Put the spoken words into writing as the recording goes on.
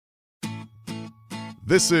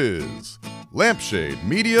This is Lampshade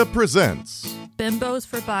Media presents Bimbos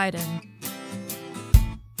for Biden.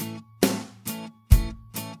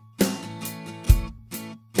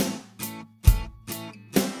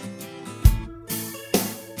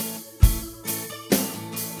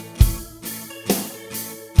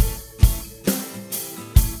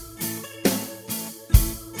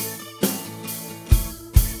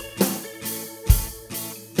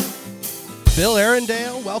 Bill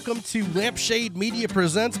Arendale, welcome to Lampshade Media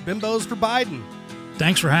presents Bimbos for Biden.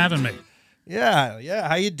 Thanks for having me. Yeah.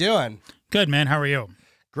 How you doing? Good, man. How are you?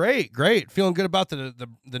 Great. Feeling good about the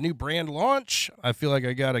new brand launch. I feel like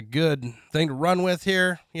I got a good thing to run with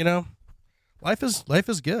here. You know, life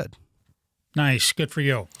is good. Nice. Good for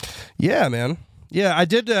you. Yeah, man. Yeah, I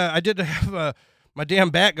did have my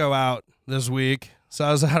damn back go out this week. So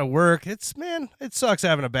I was out of work. It sucks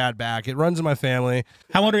having a bad back. It runs in my family.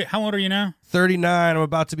 How old are you now? 39. I'm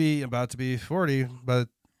about to be 40, but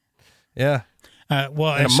yeah.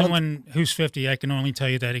 Well, as someone who's 50, I can only tell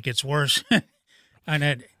you that it gets worse,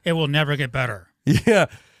 and it will never get better. Yeah,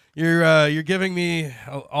 you're giving me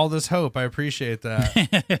all this hope. I appreciate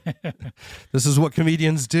that. This is what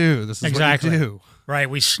comedians do. This is exactly what you do. Right.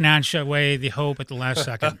 We snatch away the hope at the last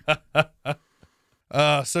second.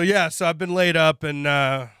 So I've been laid up,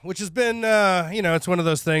 and which has been, it's one of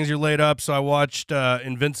those things. You're laid up, so I watched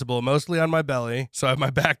Invincible, mostly on my belly, so my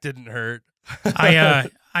back didn't hurt.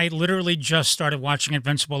 I literally just started watching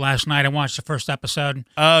Invincible last night. I watched the first episode.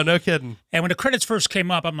 Oh, no kidding. And when the credits first came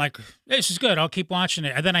up, I'm like, this is good. I'll keep watching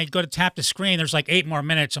it. And then I go to tap the screen. There's like 8 more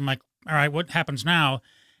minutes. I'm like, all right, what happens now?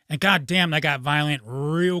 And goddamn, that got violent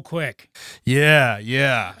real quick.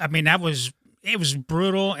 Yeah. I mean, it was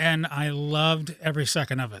brutal, and I loved every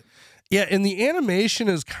second of it. Yeah, and the animation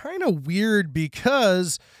is kind of weird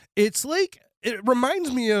because it's like, it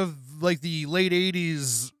reminds me of like the late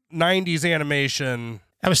 80s, 90s animation.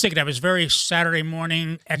 I was thinking that was very Saturday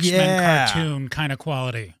morning X-Men cartoon kind of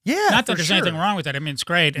quality. Yeah, not that there's anything wrong with it. I mean, it's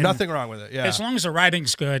great. And nothing wrong with it, yeah. As long as the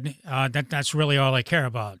writing's good, that's really all I care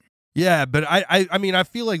about. Yeah, but I mean, I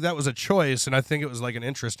feel like that was a choice, and I think it was like an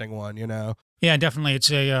interesting one, you know? Yeah, definitely.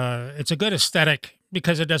 It's a good aesthetic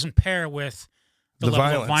because it doesn't pair with the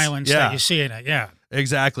level of violence that you see in it. Yeah,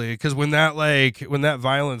 exactly. Because when that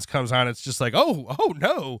violence comes on, it's just like, oh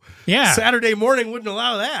no. Yeah, Saturday morning wouldn't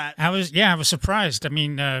allow that. I was surprised. I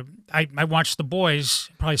mean, I watched The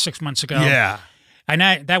Boys probably 6 months ago. Yeah. And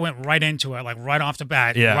that went right into it, like right off the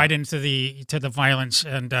bat, right into the violence.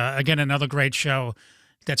 And again, another great show.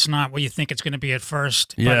 That's not what you think it's going to be at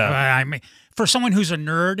first. Yeah. But I mean, for someone who's a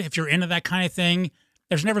nerd, if you're into that kind of thing,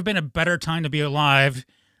 there's never been a better time to be alive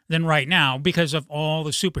than right now because of all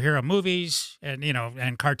the superhero movies and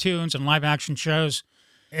and cartoons and live action shows.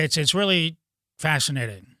 It's really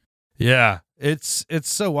fascinating. Yeah, it's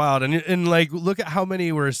so wild, and like look at how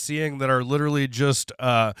many we're seeing that are literally just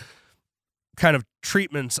kind of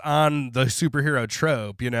treatments on the superhero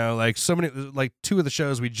trope. Like so many, like 2 of the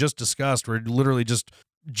shows we just discussed were literally just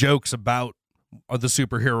jokes about the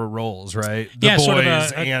superhero roles, right? The Boys sort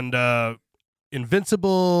of and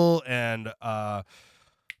Invincible and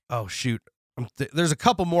there's a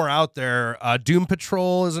couple more out there. Doom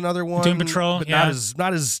Patrol is another one. Doom Patrol, but yeah.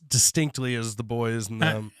 not as distinctly as The Boys and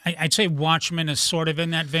them. I'd say Watchmen is sort of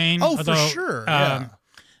in that vein. Oh, for sure.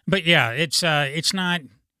 But yeah, it's not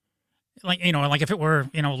like like if it were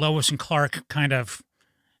Lois and Clark kind of,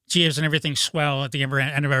 geez, and everything swell at the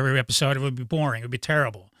end of every episode, it would be boring. It would be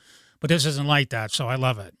terrible. But this isn't like that, so I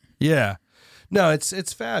love it. Yeah. No,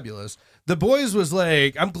 it's fabulous. The Boys was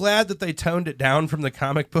like, I'm glad that they toned it down from the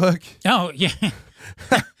comic book. Oh, yeah.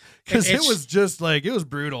 Because it was just like, it was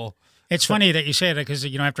brutal. It's funny that you say that because,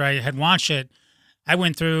 after I had watched it, I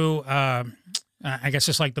went through, I guess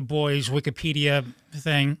it's like the Boys Wikipedia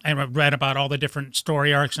thing. I read about all the different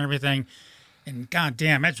story arcs and everything. And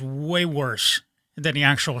goddamn, that's way worse than the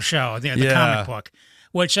actual show, the comic book.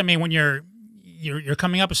 Which, I mean, when you're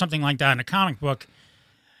coming up with something like that in a comic book,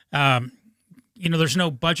 there's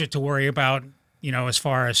no budget to worry about, as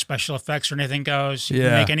far as special effects or anything goes. You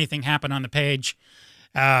can make anything happen on the page.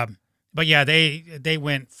 But yeah, they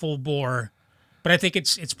went full bore. But I think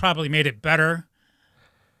it's probably made it better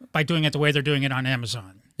by doing it the way they're doing it on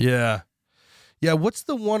Amazon. Yeah. Yeah, what's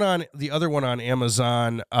the other one on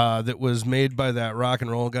Amazon that was made by that rock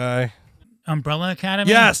and roll guy? Umbrella Academy?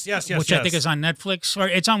 Yes. Which I think is on Netflix, or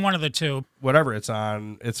it's on one of the 2. Whatever it's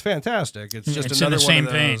on, it's fantastic. It's just it's another in the same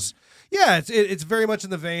one of those. Vein. Yeah, it's very much in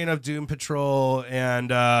the vein of Doom Patrol and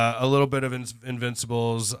a little bit of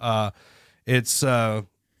Invincibles. It's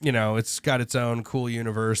it's got its own cool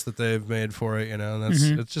universe that they've made for it. And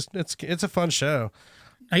it's a fun show.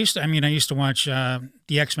 I used to watch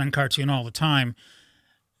the X-Men cartoon all the time.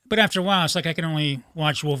 But after a while, it's like I can only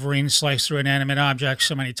watch Wolverine slice through inanimate objects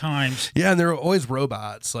so many times. Yeah, and there were always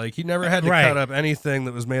robots. Like he never had to Right. cut up anything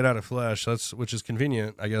that was made out of flesh. Which is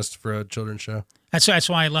convenient, I guess, for a children's show. That's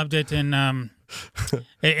why I loved it in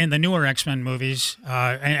the newer X-Men movies,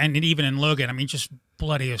 and even in Logan. I mean, just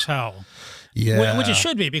bloody as hell. Yeah, Which it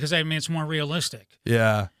should be, because I mean it's more realistic.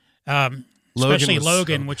 Yeah, Especially was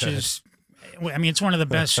Logan, so which good. is, I mean, it's one of the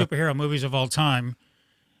best superhero movies of all time.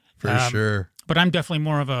 for sure. But I'm definitely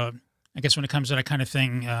more of a, I guess when it comes to that kind of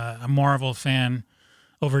thing, a Marvel fan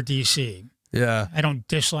over DC. Yeah, I don't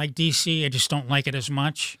dislike DC. I just don't like it as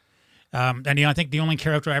much. And I think the only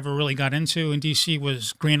character I ever really got into in DC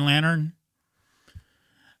was Green Lantern,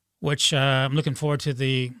 which I'm looking forward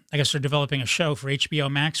to I guess they're developing a show for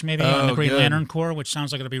HBO Max maybe on the Oh, Green good. Lantern Corps, which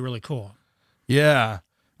sounds like it'll be really cool. yeah.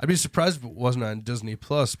 I'd be surprised if it wasn't on Disney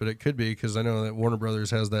Plus, but it could be because I know that Warner Brothers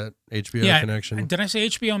has that HBO connection. Did I say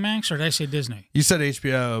HBO Max or did I say Disney? You said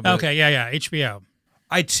HBO. But Okay, yeah, HBO.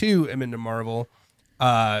 I too am into Marvel,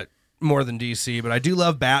 more than DC, but I do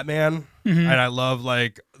love Batman, and I love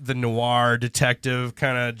like the noir detective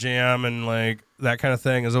kind of jam, and like that kind of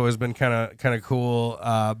thing has always been kind of cool.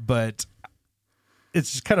 But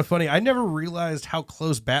it's just kind of funny. I never realized how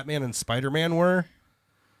close Batman and Spider-Man were.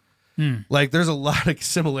 Like, there's a lot of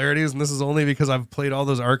similarities, and this is only because I've played all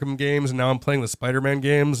those Arkham games, and now I'm playing the Spider-Man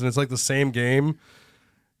games, and it's like the same game,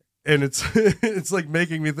 and it's it's like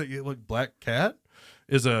making me think, look, Black Cat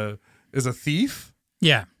is a thief,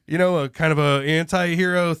 Yeah, you know, a kind of a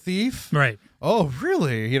anti-hero thief. right. Oh,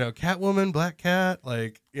 really? You know, Catwoman, Black Cat,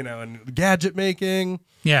 like, you know, and gadget making,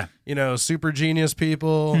 Yeah. you know, super genius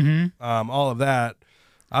people, all of that.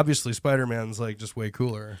 Obviously, Spider-Man's like just way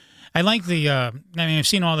cooler. I like I mean, I've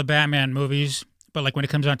seen all the Batman movies, but like when it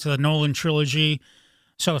comes out to the Nolan trilogy, I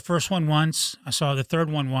saw the first one once, I saw the third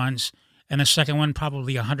one once, and the second one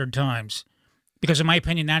probably 100 times. Because in my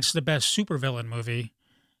opinion, that's the best supervillain movie,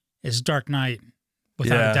 is Dark Knight,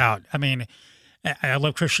 without a doubt. I mean, I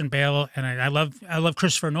love Christian Bale, and I love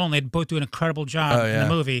Christopher Nolan. They both do an incredible job in the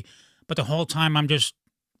movie, but the whole time I'm just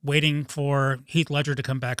waiting for Heath Ledger to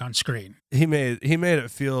come back on screen. He made it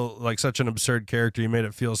feel like such an absurd character. He made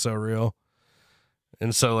it feel so real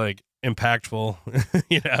and so like impactful.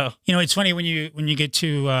 You know, It's funny when you get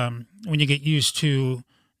used to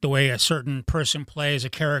the way a certain person plays a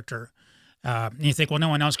character, and you think, well, no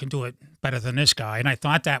one else can do it better than this guy. And I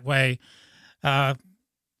thought that way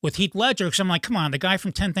with Heath Ledger, because I'm like, come on, the guy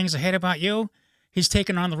from 10 Things I Hate About You, he's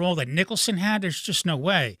taken on the role that Nicholson had. There's just no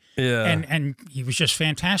way. Yeah. And he was just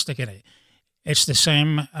fantastic in it. It's the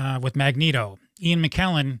same with Magneto. Ian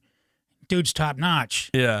McKellen, dude's top notch.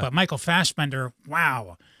 Yeah. But Michael Fassbender,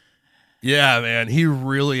 wow. Yeah, man, he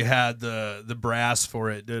really had the brass for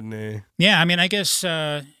it, didn't he? Yeah, I mean, I guess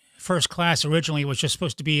First Class originally was just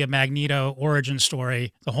supposed to be a Magneto origin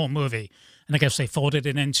story, the whole movie. And I guess they folded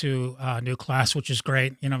it into New Class, which is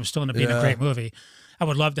great. It was still ended up being a great movie. I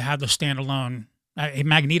would love to have the standalone.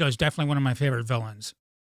 Magneto is definitely one of my favorite villains.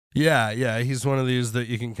 Yeah, he's one of these that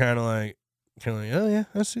you can kind of like, oh yeah,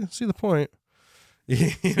 I see the point. You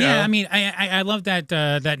know? Yeah, I mean, I love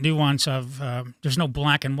that nuance of there's no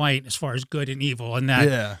black and white as far as good and evil, and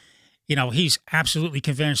that he's absolutely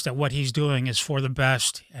convinced that what he's doing is for the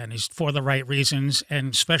best and he's for the right reasons,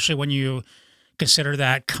 and especially when you consider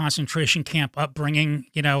that concentration camp upbringing,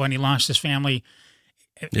 and he lost his family.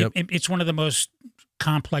 It's one of the most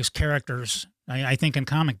complex characters, I think, in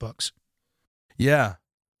comic books. Yeah,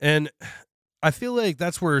 and I feel like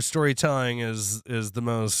that's where storytelling is the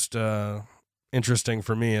most interesting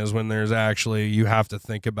for me, is when there's actually, you have to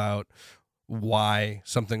think about why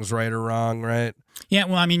something's right or wrong, right? Yeah,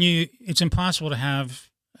 well, I mean, it's impossible to have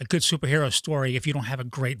a good superhero story if you don't have a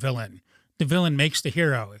great villain. The villain makes the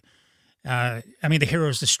hero. I mean, the hero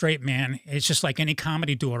is the straight man. It's just like any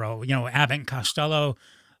comedy duo, Abbott and Costello,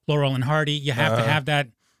 Laurel and Hardy. You have to have that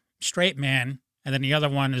straight man, and then the other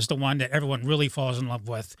one is the one that everyone really falls in love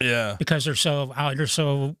with. Yeah, because they're so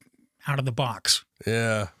out of the box.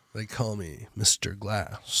 Yeah, they call me Mr.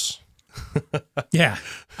 Glass. Yeah.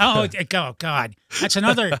 Oh God, that's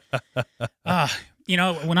another.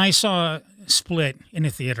 When I saw Split in the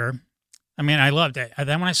theater, I mean, I loved it. And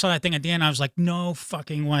then when I saw that thing at the end, I was like, no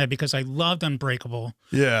fucking way, because I loved Unbreakable.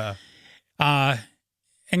 Yeah.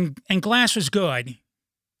 And Glass was good.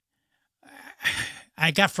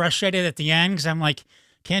 I got frustrated at the end because I'm like,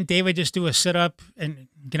 can't David just do a sit up and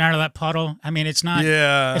get out of that puddle? I mean, it's not.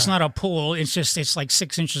 Yeah. It's not a pool. It's like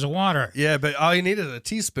 6 inches of water. Yeah, but all you need is a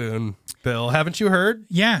teaspoon, Bill. Haven't you heard?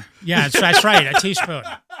 Yeah, that's right, a teaspoon.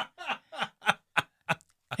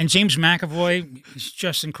 And James McAvoy is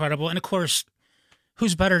just incredible. And of course,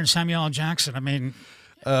 who's better than Samuel L. Jackson? I mean,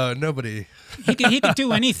 Nobody. He could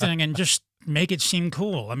do anything and just make it seem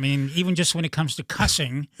cool. I mean, even just when it comes to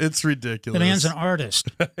cussing, It's ridiculous. the man's an artist.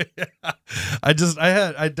 Yeah. I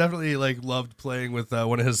definitely like loved playing with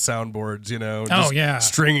one of his soundboards, you know. Oh, just yeah.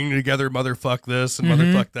 stringing together motherfuck this and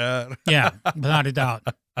motherfuck that. Yeah, without a doubt.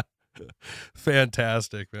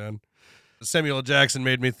 Fantastic, man. Samuel L. Jackson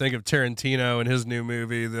made me think of Tarantino and his new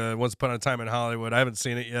movie, the Once Upon a Time in Hollywood. I haven't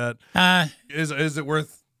seen it yet. Is it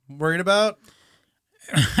worth worrying about?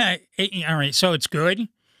 All right, so it's good.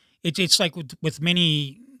 It's like with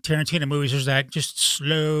many Tarantino movies, there's that just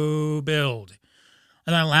slow build.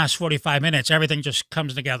 And then the last 45 minutes, everything just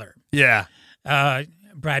comes together. Yeah.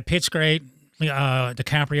 Brad Pitt's great.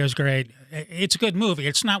 DiCaprio's great. It's a good movie.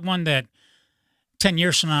 It's not one that 10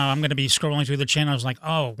 years from now I'm going to be scrolling through the channels like,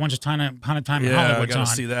 oh, Once Upon a Time in I Hollywood's gotta on.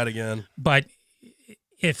 see that again. But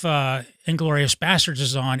if Inglourious Bastards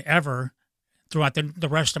is on ever throughout the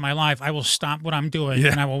rest of my life, I will stop what I'm doing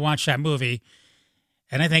and I will watch that movie.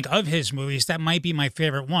 And I think of his movies, that might be my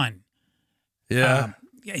favorite one. Yeah.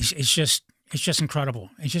 It's just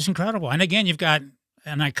incredible. It's just incredible. And again, you've got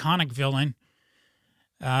an iconic villain.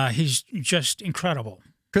 He's just incredible.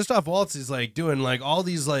 Christoph Waltz is like doing like all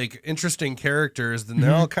these like interesting characters, and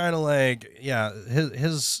they're all kind of like,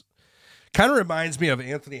 his kind of reminds me of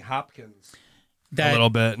Anthony Hopkins a little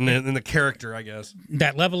bit, and in the character, I guess.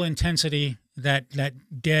 That level of intensity, that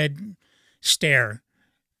dead stare,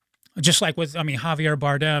 just like with Javier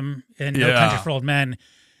Bardem in No Country for Old Men.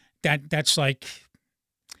 That's like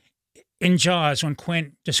in Jaws when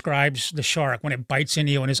Quint describes the shark when it bites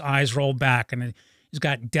into you and his eyes roll back and he's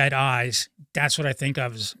got dead eyes. That's what I think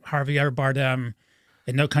of as Javier Bardem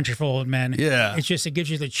in No Country for Old Men. Yeah. It gives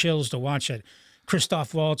you the chills to watch it.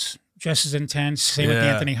 Christoph Waltz, just as intense. Same with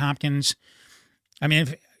Anthony Hopkins. I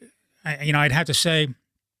mean, I'd have to say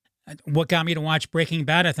what got me to watch Breaking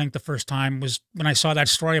Bad, I think the first time was when I saw that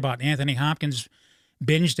story about Anthony Hopkins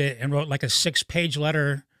binged it and wrote like a 6-page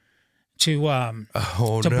letter to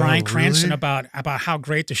Bryan Cranston about how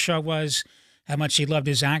great the show was, how much he loved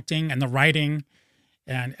his acting and the writing.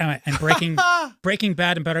 And Breaking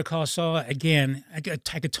Bad and Better Call Saul, again, I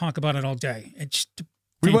could talk about it all day. It's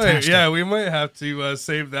fantastic. We might have to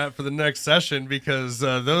save that for the next session because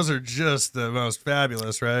those are just the most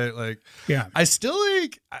fabulous, right? Like, I still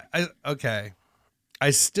like, I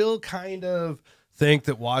still kind of think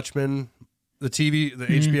that Watchmen, the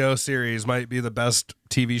HBO series, might be the best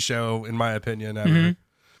TV show in my opinion ever.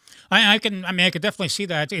 I could definitely see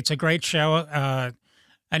that. It's a great show.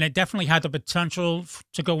 And it definitely had the potential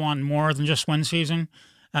to go on more than just one season.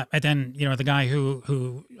 And then, the guy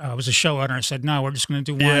who was a showrunner said, no, we're just going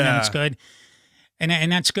to do one and it's good. And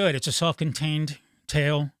that's good. It's a self-contained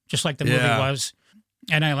tale, just like the movie was.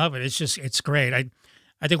 And I love it. It's great.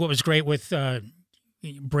 I think what was great with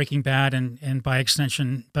Breaking Bad and by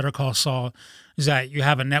extension Better Call Saul is that you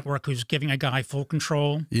have a network who's giving a guy full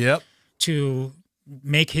control to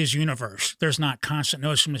make his universe. There's not constant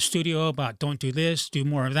notes from the studio about don't do this, do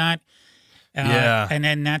more of that. And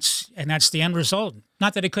then that's the end result.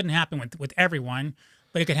 Not that it couldn't happen with everyone,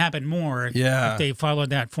 but it could happen more if they followed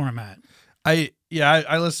that format. I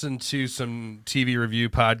listened to some TV review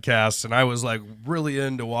podcasts and I was like really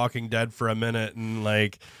into Walking Dead for a minute, and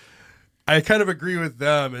like I kind of agree with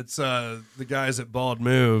them. It's the guys at Bald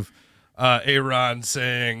Move, Aaron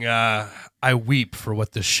saying, I weep for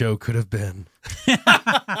what this show could have been.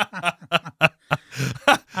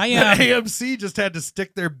 AMC just had to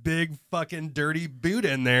stick their big fucking dirty boot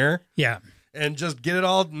in there. Yeah. And just get it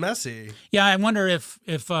all messy. Yeah, I wonder if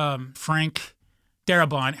Frank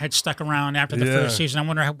Darabont had stuck around after the first season. I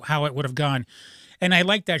wonder how it would have gone. And I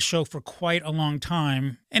liked that show for quite a long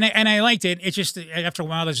time. And I liked it. It's just after a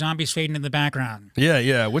while, the zombies fading in the background.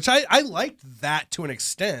 Yeah. Which I liked that to an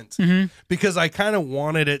extent because I kind of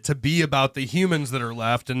wanted it to be about the humans that are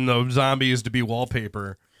left and the zombies to be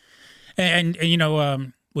wallpaper. And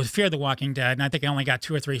with Fear the Walking Dead, and I think I only got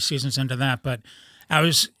 2 or 3 seasons into that, but I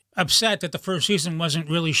was upset that the first season wasn't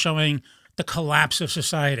really showing the collapse of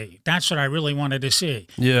society. That's what I really wanted to see.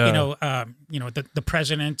 Yeah. The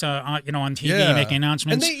president, on TV making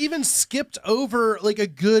announcements. And they even skipped over like a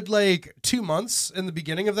good 2 months in the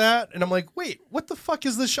beginning of that. And I'm like, wait, what the fuck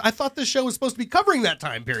is this show? I thought this show was supposed to be covering that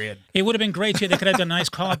time period. It would have been great too. They could have done a nice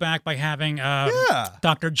callback by having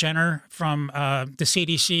Dr. Jenner from the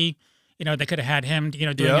CDC. They could have had him,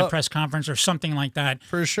 doing a press conference or something like that.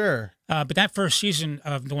 For sure. But that first season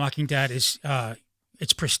of The Walking Dead is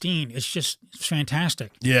it's pristine. It's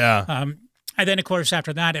fantastic. Yeah. And then, of course,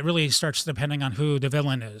 after that, it really starts depending on who the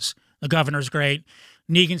villain is. The governor's great.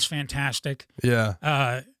 Negan's fantastic.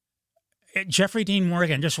 Yeah. Jeffrey Dean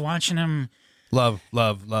Morgan, just watching him Love.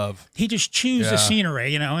 He just chews Yeah. the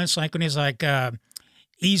scenery, It's like when he's like,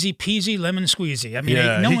 easy peasy, lemon squeezy. I mean,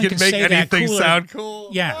 Yeah, no he one can can make say that anything cooler. sound cool.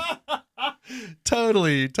 Yeah.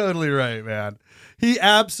 Totally right, man. He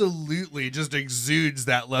absolutely just exudes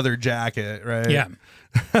that leather jacket, right? Yeah.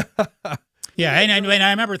 Yeah, and I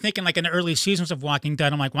remember thinking, like, in the early seasons of Walking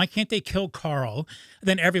Dead, I'm like, why can't they kill Carl? And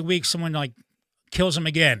then every week someone, like, kills him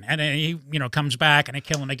again. And then he, comes back and they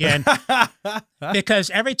kill him again. Because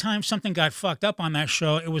every time something got fucked up on that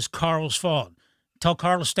show, it was Carl's fault. Tell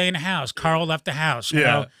Carl to stay in the house. Carl left the house.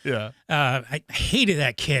 Yeah. I hated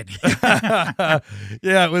that kid.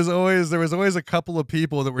 Yeah, there was always a couple of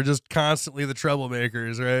people that were just constantly the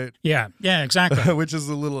troublemakers, right? Yeah, exactly. Which is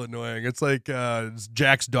a little annoying. It's like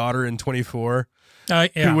Jack's daughter in 24, Yeah.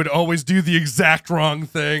 who would always do the exact wrong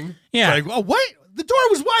thing. Yeah. It's like, oh, wait, the door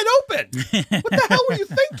was wide open. What the hell were you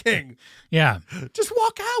thinking? Yeah. Just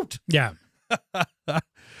walk out. Yeah.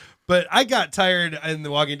 But I got tired in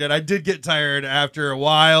The Walking Dead. I did get tired after a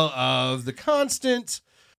while of the constant,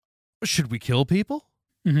 should we kill people?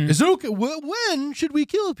 Mhm. Is it okay? When should we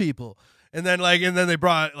kill people? And then they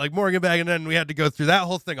brought like Morgan back, and then we had to go through that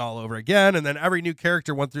whole thing all over again. And then every new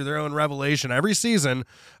character went through their own revelation every season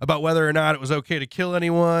about whether or not it was okay to kill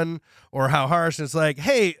anyone or how harsh. And it's like,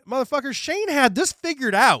 hey, motherfucker, Shane had this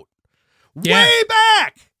figured out Yeah. way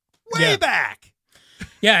back. Yeah. Back.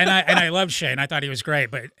 Yeah, and I loved Shane. I thought he was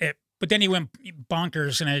great, but then he went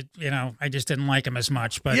bonkers, and I just didn't like him as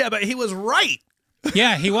much. But Yeah, but he was right.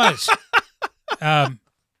 yeah, he was. Robert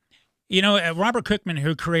Kirkman,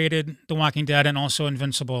 who created The Walking Dead and also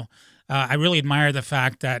Invincible, I really admire the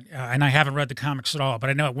fact that, and I haven't read the comics at all,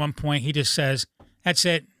 but I know at one point he just says, "That's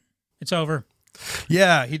it, it's over,"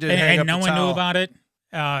 Yeah, he did. hang and up no the one knew towel. about it,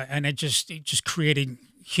 and it just created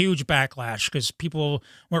huge backlash because people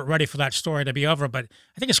weren't ready for that story to be over. But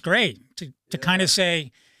I think it's great to kind of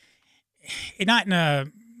say, not in a,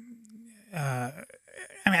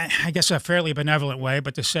 I guess a fairly benevolent way,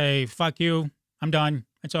 but to say, "Fuck you, I'm done,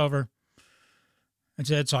 it's over. That's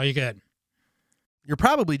it. That's all you get." You're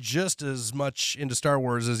probably just as much into Star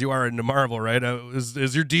Wars as you are into Marvel, right?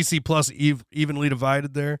 Is your DC Plus evenly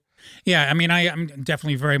divided there? Yeah, I mean, I'm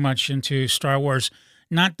definitely very much into Star Wars.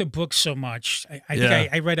 Not the books so much. I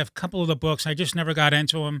think I read a couple of the books. I just never got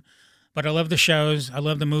into them. But I love the shows. I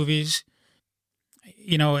love the movies.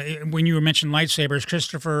 When you were mentioning lightsabers,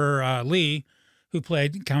 Christopher Lee, who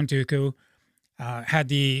played Count Dooku, had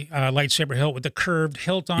the lightsaber hilt with the curved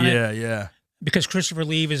hilt on it. Yeah. Because Christopher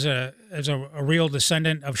Lee is a real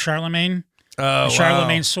descendant of Charlemagne. Oh,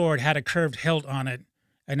 Charlemagne's sword had a curved hilt on it,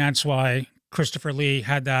 and that's why Christopher Lee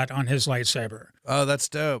had that on his lightsaber. Oh, that's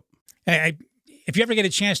dope. If you ever get a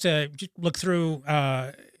chance to look through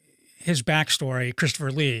his backstory,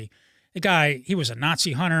 Christopher Lee, the guy, he was a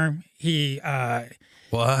Nazi hunter. He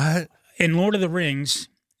What? in Lord of the Rings,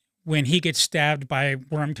 when he gets stabbed by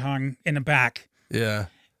Wormtongue in the back, Yeah.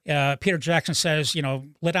 Peter Jackson says,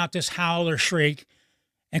 let out this howl or shriek.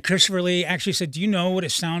 And Christopher Lee actually said, "Do you know what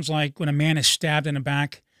it sounds like when a man is stabbed in the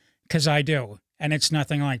back? Because I do. And it's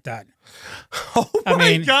nothing like that." Oh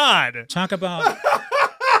my God. Talk about What?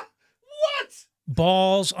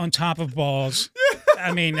 balls on top of balls.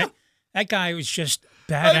 I mean, that guy was just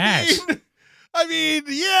badass. I mean,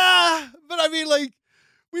 yeah, but I mean, like,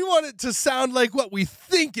 we want it to sound like what we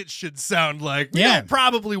think it should sound like. We Yeah. don't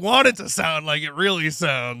probably want it to sound like it really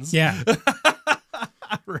sounds. Yeah.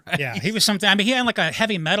 Right. Yeah. He was something. I mean, he had like a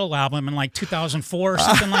heavy metal album in like 2004 or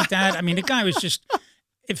something like that. I mean, the guy was just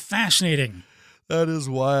fascinating. That is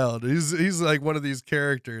wild. He's like one of these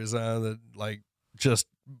characters that like just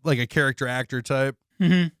like a character actor type.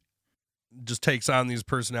 Hmm. Just takes on these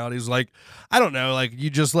personalities. Like, I don't know, like you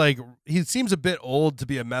just like, he seems a bit old to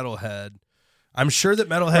be a metalhead. I'm sure that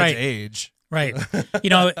metalheads Right. age. Right.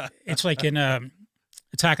 It's like in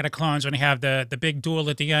Attack of the Clones when they have the big duel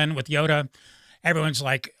at the end with Yoda. Everyone's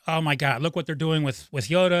like, "Oh my God, look what they're doing with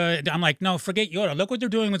Yoda." I'm like, no, forget Yoda. Look what they're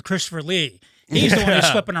doing with Christopher Lee. He's the one who's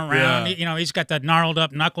flipping around. Yeah. He's got the gnarled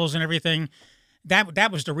up knuckles and everything.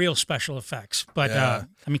 That was the real special effects. But Yeah.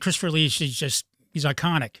 I mean, Christopher Lee, he's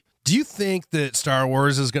iconic. Do you think that Star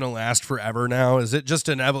Wars is going to last forever now? Is it just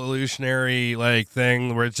an evolutionary like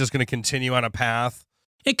thing where it's just going to continue on a path?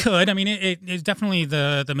 It could. I mean, it's definitely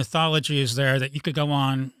the mythology is there that you could go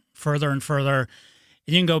on further and further.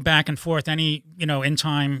 You can go back and forth in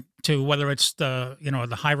time to whether it's the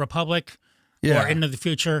High Republic or into the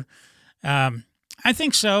future. I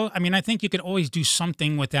think so. I mean, I think you could always do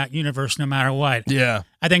something with that universe no matter what. Yeah.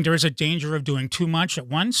 I think there is a danger of doing too much at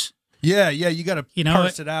once. Yeah, you got to know,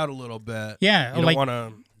 parse it out a little bit. Yeah, You don't like, want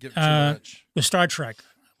to give too much. With Star Trek.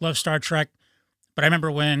 Love Star Trek. But I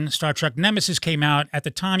remember when Star Trek Nemesis came out, at the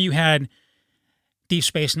time you had Deep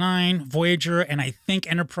Space Nine, Voyager, and I think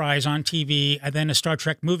Enterprise on TV. And then a Star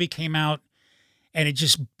Trek movie came out, and it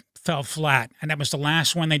just fell flat. And that was the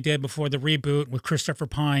last one they did before the reboot with Christopher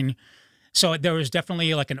Pine. So there was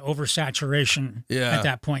definitely like an oversaturation at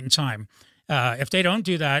that point in time. If they don't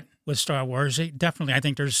do that with Star Wars, I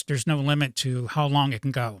think there's no limit to how long it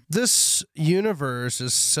can go. This universe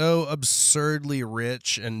is so absurdly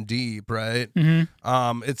rich and deep, right?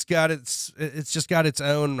 Mm-hmm. It's just got its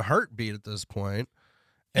own heartbeat at this point.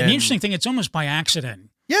 And the interesting thing, it's almost by accident.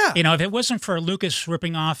 Yeah. You know, if it wasn't for Lucas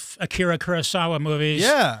ripping off Akira Kurosawa movies,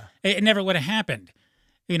 it never would have happened.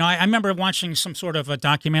 You know, I remember watching some sort of a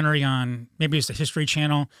documentary on, maybe it's the History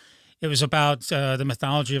Channel. It was about the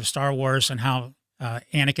mythology of Star Wars and how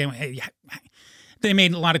Anakin, they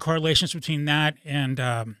made a lot of correlations between that and,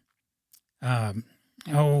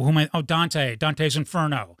 Dante's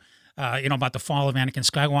Inferno, about the fall of Anakin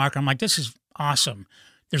Skywalker. I'm like, this is awesome.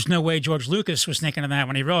 There's no way George Lucas was thinking of that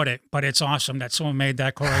when he wrote it, but it's awesome that someone made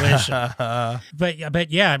that correlation. but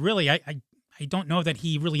yeah, really, I don't know that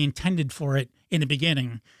he really intended for it in the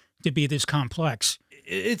beginning to be this complex.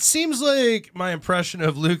 It seems like my impression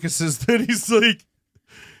of Lucas is that he's like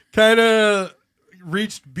kind of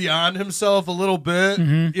reached beyond himself a little bit,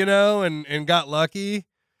 and got lucky,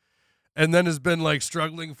 and then has been like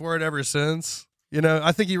struggling for it ever since.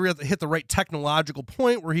 I think he hit the right technological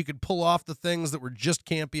point where he could pull off the things that were just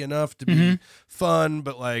campy enough to be fun,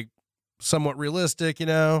 but like somewhat realistic,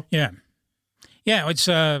 Yeah. Yeah, it's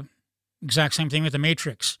exact same thing with The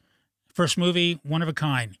Matrix. First movie, one of a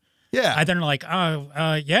kind. Yeah. And then like,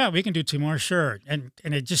 we can do 2 more, sure. And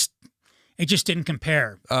it just didn't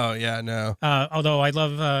compare. Oh, yeah, no. Although I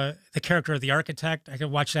love the character of the architect. I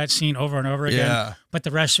could watch that scene over and over again. Yeah. But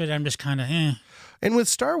the rest of it, I'm just kind of, And with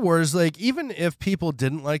Star Wars, like, even if people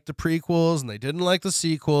didn't like the prequels and they didn't like the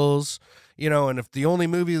sequels, and if the only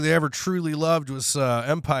movie they ever truly loved was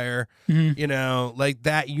Empire, like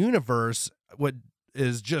that universe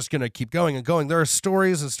is just going to keep going and going. There are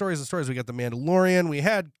stories and stories and stories. We got The Mandalorian. We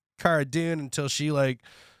had Cara Dune until she like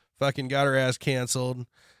fucking got her ass canceled,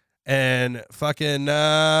 and fucking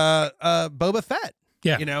Boba Fett,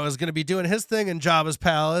 is going to be doing his thing in Jabba's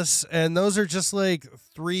palace, and those are just like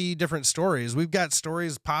 3 different stories. We've got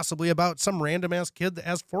stories possibly about some random ass kid that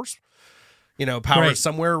has force, power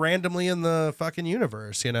somewhere randomly in the fucking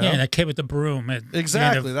universe. Yeah, that kid with the broom.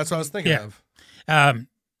 Exactly, that's what I was thinking of.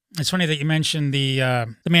 It's funny that you mentioned the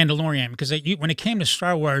Mandalorian, because when it came to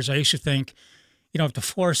Star Wars, I used to think, if the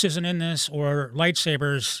Force isn't in this or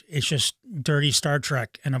lightsabers, it's just dirty Star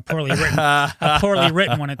Trek and a poorly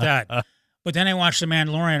written one at that. But then I watched The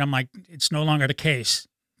Mandalorian. I'm like, it's no longer the case,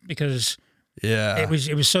 because it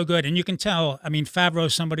was so good. And you can tell, Favreau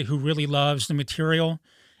is somebody who really loves the material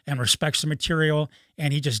and respects the material,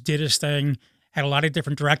 and he just did his thing. Had a lot of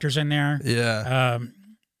different directors in there. Yeah.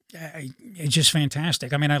 It's just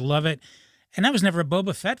fantastic. I love it. And I was never a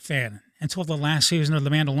Boba Fett fan until the last season of The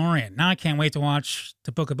Mandalorian. Now I can't wait to watch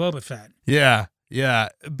the Book of Boba Fett. Yeah.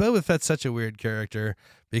 Boba Fett's such a weird character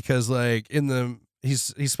because, like,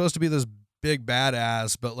 he's supposed to be this big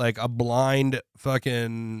badass, but like a blind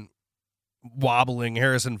fucking wobbling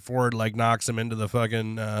Harrison Ford like knocks him into the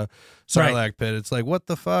fucking Sarlacc pit. It's like, what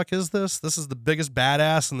the fuck is this? This is the biggest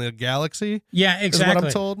badass in the galaxy? Yeah, exactly. Is what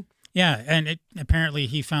I'm told. Yeah, and apparently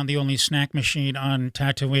he found the only snack machine on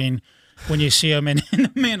Tatooine when you see him in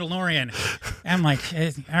The Mandalorian. I'm like,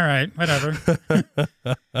 all right, whatever.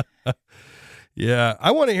 Yeah,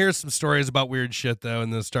 I want to hear some stories about weird shit though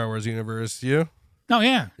in the Star Wars universe. You? Oh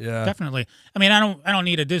yeah, definitely. I don't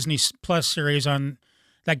need a Disney Plus series on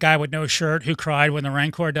that guy with no shirt who cried when the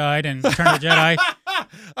Rancor died and Return of the Jedi.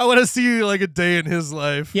 I want to see like a day in his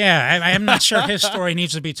life. Yeah, I'm not sure his story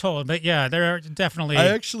needs to be told, but yeah, there are definitely. I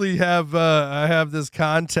actually have I have this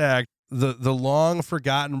contact, the long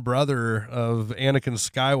forgotten brother of Anakin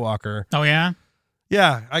Skywalker. Oh yeah,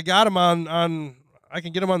 yeah. I got him on. I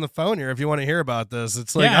can get him on the phone here if you want to hear about this.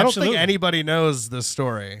 It's like I don't think anybody knows this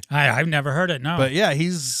story. I've never heard it. No, but yeah,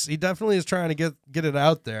 he definitely is trying to get it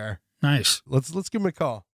out there. Nice. Let's give him a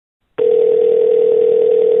call.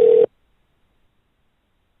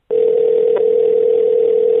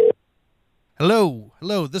 Hello.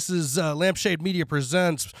 This is Lampshade Media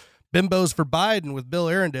presents Bimbos for Biden with Bill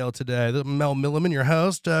Arundel today. This is Mel Milliman, your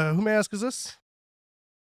host. Who may I ask is this?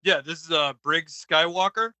 Yeah, this is Briggs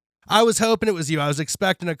Skywalker. I was hoping it was you. I was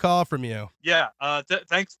expecting a call from you. Yeah.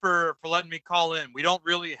 Thanks for letting me call in. We don't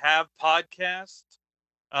really have podcasts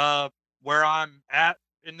where I'm at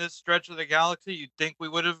in this stretch of the galaxy. You'd think we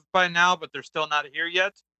would have by now, but they're still not here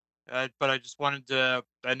yet. But I just wanted to,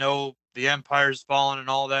 I know the Empire's fallen and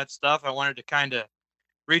all that stuff. I wanted to kind of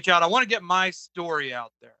reach out. I want to get my story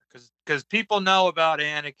out there because people know about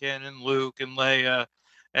Anakin and Luke and Leia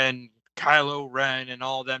and Kylo Ren and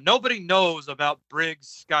all them. Nobody knows about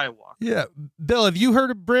Briggs Skywalker. Yeah, Bill, have you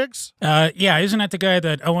heard of Briggs? Yeah, isn't that the guy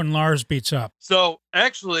that Owen Lars beats up? So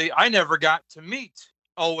actually, I never got to meet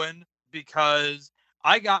Owen because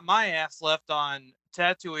I got my ass left on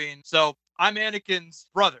Tatooine. So I'm Anakin's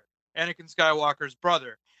brother, Anakin Skywalker's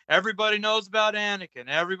brother. Everybody knows about Anakin.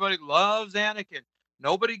 Everybody loves Anakin.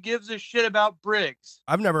 Nobody gives a shit about Briggs.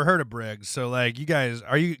 I've never heard of Briggs. So, like, you guys,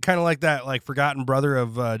 are you kind of like that, like, forgotten brother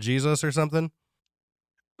of Jesus or something?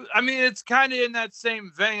 I mean, it's kind of in that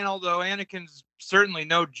same vein, although Anakin's certainly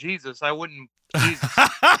no Jesus. I wouldn't, Jesus,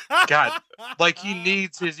 God, like he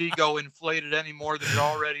needs his ego inflated any more than it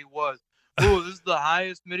already was. Ooh, this is the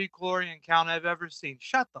highest midichlorian count I've ever seen.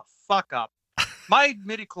 Shut the fuck up. My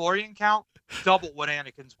midichlorian count double what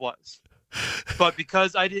Anakin's was. But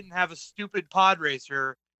because I didn't have a stupid pod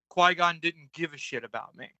racer, Qui-Gon didn't give a shit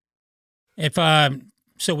about me. If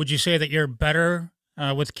so, would you say that you're better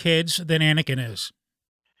with kids than Anakin is?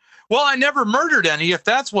 Well, I never murdered any, if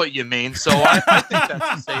that's what you mean. So I think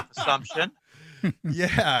that's a safe assumption.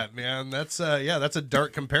 Yeah, man, that's a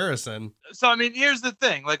dark comparison. So, I mean, here's the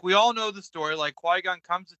thing. Like, we all know the story. Like, Qui-Gon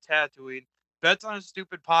comes to Tatooine, bets on a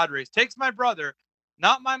stupid pod race, takes my brother,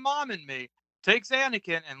 not my mom and me, takes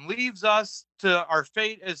Anakin and leaves us to our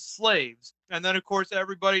fate as slaves. And then, of course,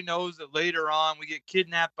 everybody knows that later on we get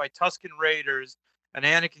kidnapped by Tusken Raiders and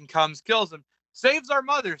Anakin comes, kills him, saves our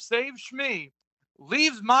mother, saves Shmi,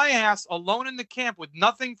 leaves my ass alone in the camp with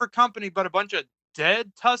nothing for company but a bunch of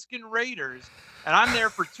dead Tusken Raiders. And I'm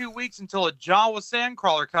there for 2 weeks until a Jawa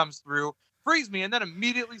sandcrawler comes through, frees me, and then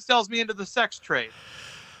immediately sells me into the sex trade.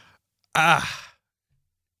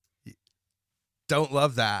 Don't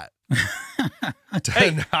love that.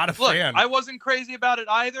 Hey, not a look, fan. I wasn't crazy about it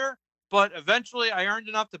either, but eventually I earned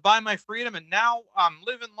enough to buy my freedom, and now I'm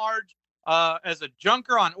living large as a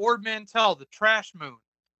junker on Ord Mantell, the Trash Moon,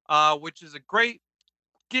 which is a great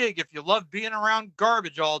gig if you love being around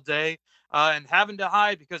garbage all day and having to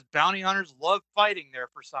hide because bounty hunters love fighting there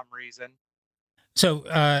for some reason. So,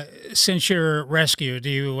 since you're rescued, do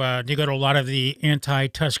you go to a lot of the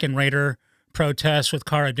anti-Tusken Raider protests with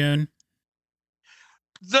Cara Dune?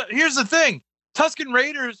 Here's the thing. Tusken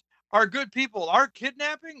Raiders are good people. Our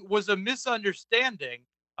kidnapping was a misunderstanding.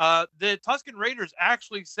 The Tusken Raiders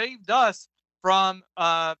actually saved us from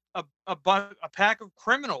a pack of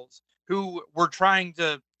criminals who were trying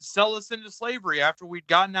to sell us into slavery after we'd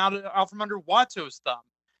gotten out from under Watto's thumb.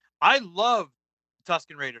 I love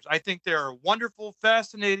Tusken Raiders. I think they're wonderful,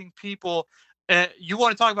 fascinating people. You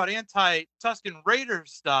want to talk about anti-Tusken Raider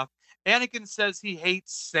stuff? Anakin says he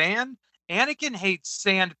hates sand. Anakin hates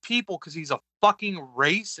sand people because he's a fucking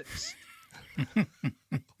racist.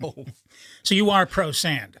 Oh. So you are pro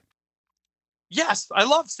sand? Yes, I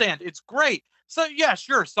love sand. It's great. So yeah,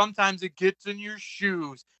 sure. Sometimes it gets in your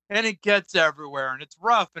shoes and it gets everywhere and it's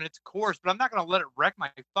rough and it's coarse, but I'm not going to let it wreck my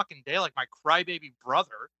fucking day like my crybaby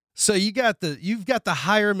brother. So you've got the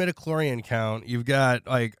higher midichlorian count. You've got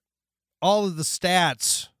like all of the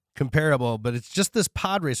stats comparable, but it's just this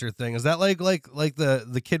pod racer thing. Is that like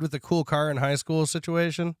the kid with the cool car in high school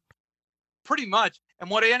situation? Pretty much. And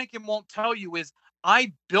what Anakin won't tell you is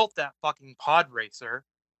I built that fucking pod racer.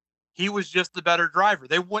 He was just the better driver.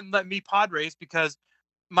 They wouldn't let me pod race because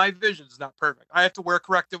my vision's not perfect. I have to wear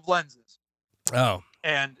corrective lenses. Oh.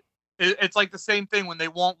 And it's like the same thing when they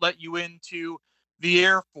won't let you into the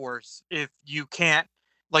Air Force if you can't,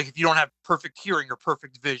 like if you don't have perfect hearing or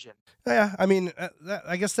perfect vision. Yeah, I mean,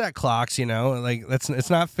 I guess that clocks, you know, like it's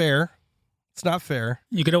not fair. It's not fair.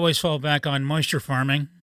 You could always fall back on moisture farming.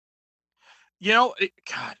 You know,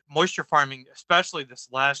 God, moisture farming, especially this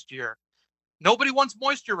last year. Nobody wants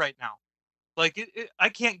moisture right now. Like I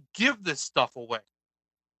can't give this stuff away.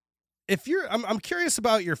 If I'm curious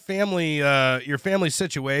about your family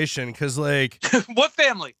situation, because like what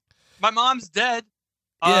family? My mom's dead.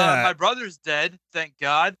 Yeah. My brother's dead, thank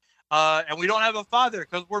God. And we don't have a father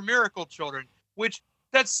because we're miracle children, which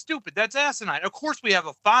that's stupid. That's asinine. Of course we have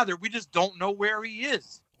a father. We just don't know where he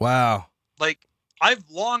is. Wow. Like, I've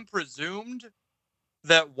long presumed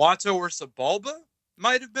that Watto or Sebulba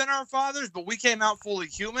might have been our fathers, but we came out fully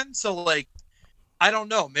human. So, like, I don't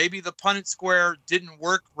know. Maybe the Punnett Square didn't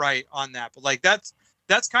work right on that. But, like, that's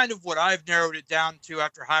kind of what I've narrowed it down to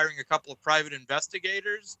after hiring a couple of private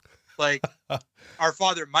investigators. Like, our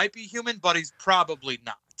father might be human, but he's probably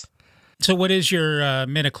not. So what is your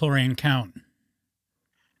midichlorian count?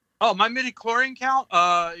 Oh, my midichlorian count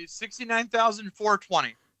is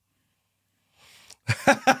 69,420.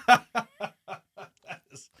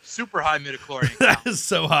 Super high midichlorian count. That is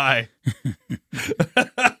so high.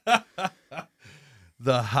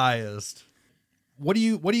 The highest. What are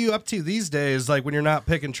you up to these days? Like when you're not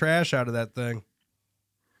picking trash out of that thing?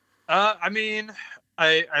 I mean,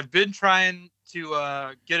 I've been trying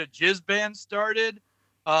to get a jizz band started,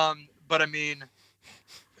 but I mean,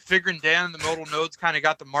 figuring Dan and the Modal Nodes kind of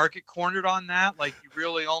got the market cornered on that. Like, you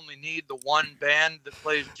really only need the one band that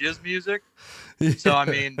plays jizz music. So I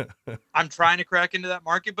mean, I'm trying to crack into that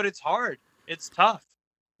market, but it's hard. It's tough.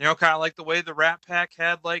 You know, kind of like the way the Rat Pack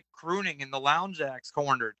had like crooning in the lounge acts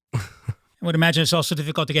cornered. I would imagine it's also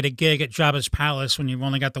difficult to get a gig at Jabba's Palace when you've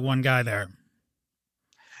only got the one guy there.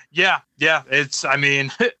 Yeah. It's, I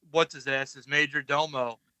mean, what's his ass? His Major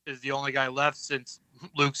Domo is the only guy left since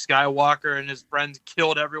Luke Skywalker and his friends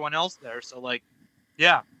killed everyone else there. So, like,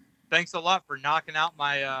 yeah, thanks a lot for knocking out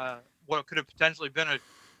my what could have potentially been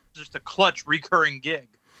just a clutch recurring gig.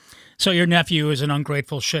 So your nephew is an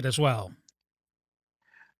ungrateful shit as well.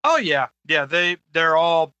 Oh yeah, they're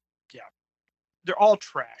all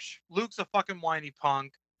trash. Luke's a fucking whiny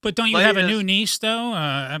punk. But don't you have a Leia's- new niece though?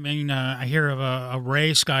 I mean, I hear of a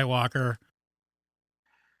Rey Skywalker.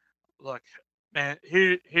 Look, man,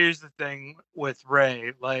 here's the thing with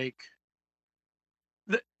Rey. Like,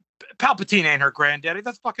 Palpatine ain't her granddaddy.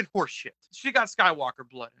 That's fucking horseshit. She got Skywalker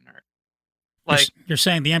blood in her. Like, You're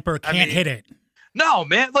saying the Emperor can't hit it. no,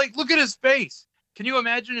 man. Like, look at his face. Can you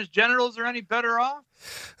imagine his genitals are any better off?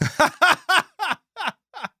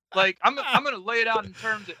 Like, I'm gonna lay it out in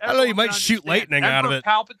terms of. I don't know, you everyone might can shoot understand. lightning out of Emperor it.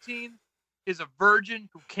 Palpatine is a virgin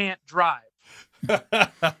who can't drive.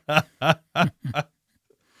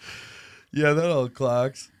 Yeah, that old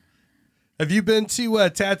clocks. Have you been to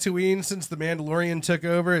Tatooine since the Mandalorian took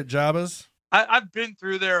over at Jabba's? I've been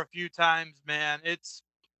through there a few times, man. It's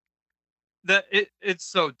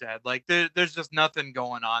so dead. Like, there's just nothing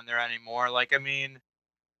going on there anymore. Like, I mean,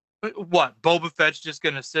 what? Boba Fett's just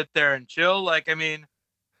gonna sit there and chill? Like, I mean,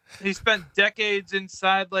 he spent decades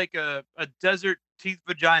inside like a desert teeth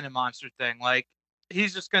vagina monster thing. Like,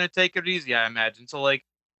 he's just gonna take it easy, I imagine. So, like,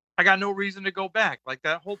 I got no reason to go back. Like,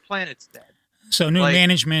 that whole planet's dead. So new Like-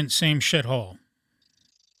 management, same shithole.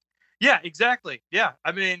 Yeah, exactly. Yeah,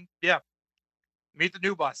 I mean, yeah. Meet the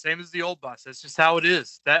new boss, same as the old boss. That's just how it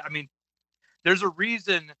is. That, I mean, there's a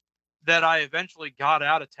reason that I eventually got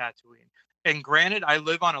out of Tatooine. And granted, I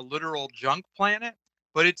live on a literal junk planet,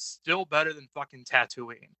 but it's still better than fucking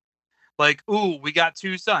Tatooine. Like, ooh, we got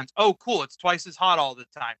 2 suns. Oh, cool. It's twice as hot all the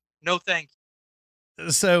time. No, thank you.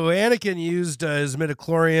 So Anakin used his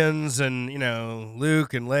midichlorians, and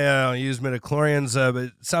Luke and Leia used midichlorians. But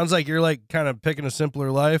it sounds like you're like kind of picking a simpler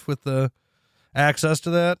life with the access to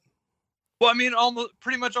that. Well, I mean, almost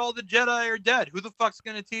pretty much all the Jedi are dead. Who the fuck's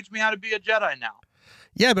gonna teach me how to be a Jedi now?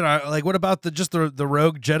 Yeah, but like, what about the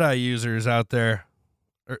rogue Jedi users out there,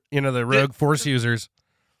 or the rogue Force users?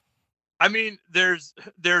 I mean, there's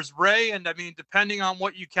Rey, and I mean, depending on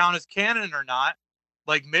what you count as canon or not,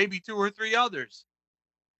 like maybe 2 or 3 others.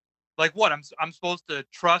 Like, what? I'm supposed to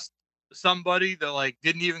trust somebody that like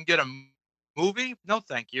didn't even get a movie? No,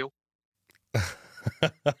 thank you.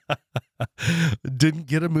 Didn't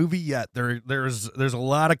get a movie yet. There's a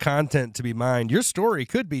lot of content to be mined. Your story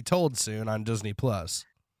could be told soon on Disney Plus.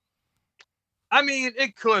 I mean,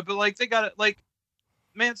 it could, but like they got it. Like,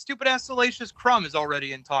 man, stupid ass Salacious Crumb is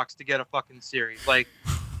already in talks to get a fucking series. Like,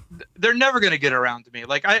 they're never gonna get around to me.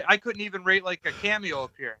 Like, I couldn't even rate like a cameo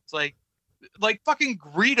appearance. Like fucking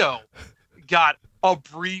Greedo got a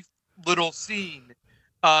brief little scene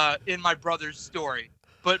in my brother's story,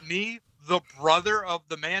 but me, the brother of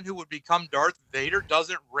the man who would become Darth Vader,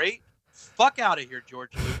 doesn't rate? Fuck out of here,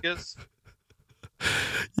 George Lucas.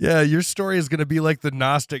 Yeah, your story is going to be like the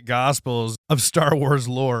Gnostic Gospels of Star Wars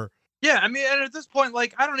lore. Yeah, I mean, and at this point,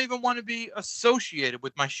 like, I don't even want to be associated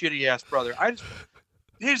with my shitty ass brother.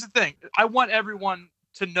 Here's the thing. I want everyone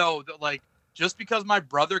to know that, like, just because my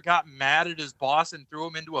brother got mad at his boss and threw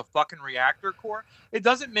him into a fucking reactor core, it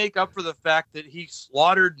doesn't make up for the fact that he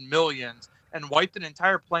slaughtered millions and wiped an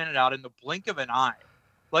entire planet out in the blink of an eye.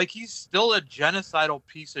 Like, he's still a genocidal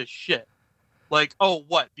piece of shit. Like, oh,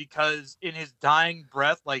 what? Because in his dying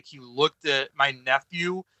breath, like, he looked at my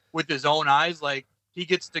nephew with his own eyes, like, he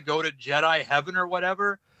gets to go to Jedi heaven or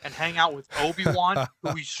whatever and hang out with Obi-Wan,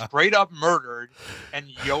 who he straight up murdered, and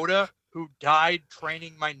Yoda, who died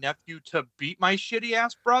training my nephew to beat my shitty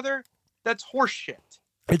ass brother? That's horseshit.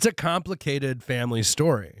 It's a complicated family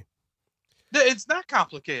story. It's not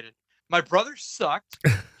complicated. My brother sucked.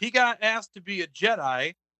 He got asked to be a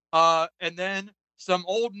Jedi, and then some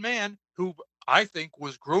old man who I think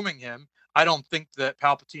was grooming him. I don't think that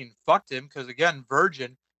Palpatine fucked him because, again,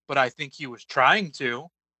 virgin, but I think he was trying to.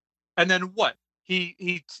 And then what?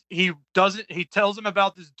 He tells him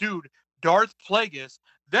about this dude, Darth Plagueis,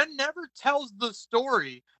 then never tells the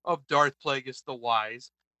story of Darth Plagueis the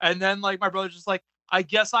Wise. And then like my brother's just like, I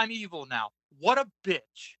guess I'm evil now. What a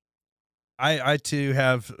bitch. I too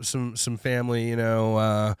have some family,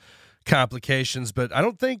 complications, but I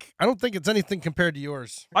don't think it's anything compared to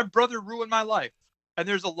yours. My brother ruined my life. And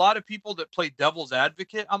there's a lot of people that play devil's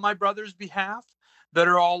advocate on my brother's behalf that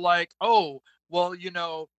are all like, oh, well,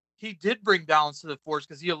 he did bring balance to the Force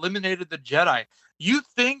because he eliminated the Jedi. You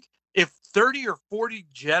think if 30 or 40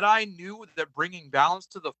 Jedi knew that bringing balance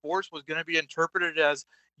to the Force was going to be interpreted as,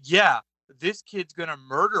 yeah, this kid's going to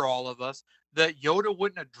murder all of us, that Yoda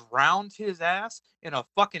wouldn't have drowned his ass in a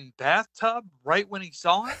fucking bathtub right when he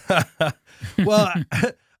saw it? Well,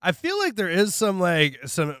 I feel like there is something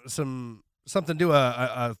to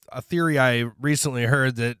a theory I recently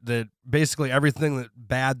heard that basically everything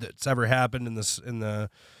bad that's ever happened in the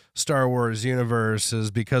Star Wars universe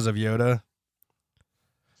is because of Yoda.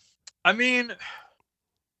 I mean,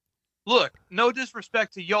 look, no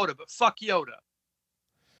disrespect to Yoda, but fuck Yoda.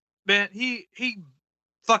 Man, he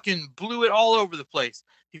fucking blew it all over the place.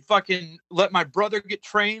 He fucking let my brother get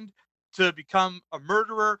trained to become a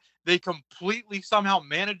murderer. They completely somehow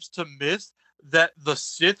managed to miss that the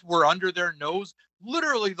Sith were under their nose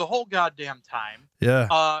literally the whole goddamn time.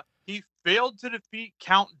 Yeah. He failed to defeat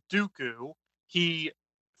Count Dooku. He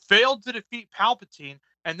failed to defeat Palpatine.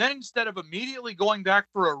 And then instead of immediately going back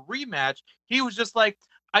for a rematch, he was just like,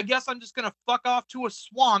 I guess I'm just going to fuck off to a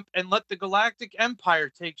swamp and let the Galactic Empire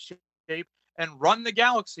take shape and run the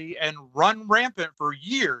galaxy and run rampant for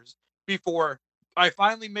years before I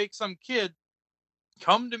finally make some kid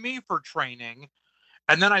come to me for training.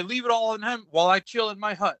 And then I leave it all on him while I chill in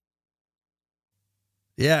my hut.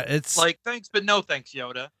 Yeah, it's like, thanks, but no thanks,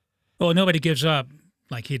 Yoda. Well, nobody gives up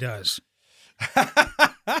like he does.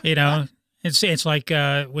 It's like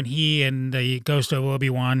when he and the ghost of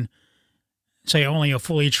Obi-Wan say only a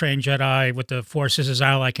fully trained Jedi with the Force as his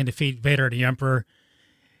ally can defeat Vader the Emperor.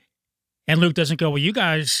 And Luke doesn't go, well, you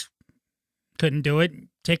guys couldn't do it,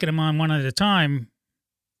 taking them on one at a time.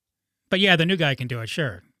 But yeah, the new guy can do it,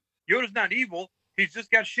 sure. Yoda's not evil. He's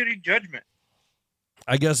just got shitty judgment.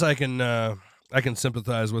 I guess I can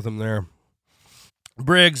sympathize with him there.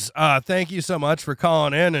 Briggs, thank you so much for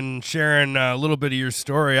calling in and sharing a little bit of your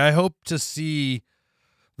story. I hope to see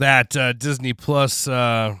that Disney Plus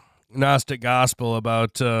Gnostic Gospel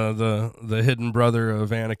about the hidden brother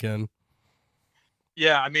of Anakin.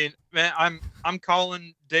 Yeah, I mean, man, I'm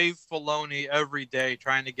calling Dave Filoni every day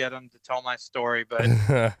trying to get him to tell my story, but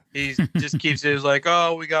he just keeps it like,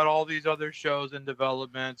 oh, we got all these other shows in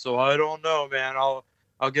development, so I don't know, man.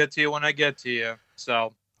 I'll get to you when I get to you.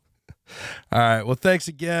 So. All right. Well, thanks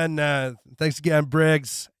again. Thanks again,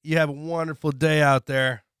 Briggs. You have a wonderful day out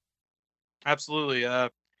there. Absolutely.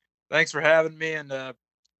 Thanks for having me. And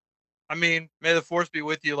I mean, may the Force be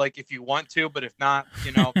with you, like if you want to, but if not,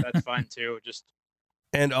 that's fine too.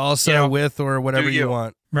 And also with or whatever you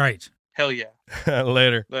want. Right. Hell yeah.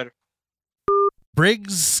 Later.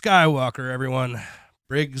 Briggs Skywalker, everyone.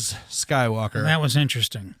 Briggs Skywalker. That was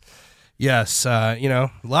interesting. Yes, a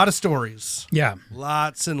lot of stories. Yeah.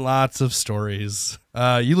 Lots and lots of stories.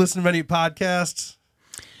 You listen to many podcasts?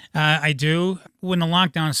 I do. When the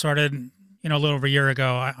lockdown started, a little over a year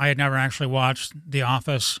ago, I had never actually watched The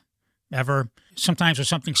Office ever. Sometimes when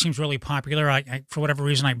something seems really popular, I for whatever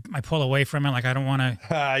reason, I pull away from it. Like, I don't want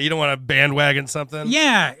to... you don't want to bandwagon something?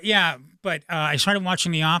 Yeah. But I started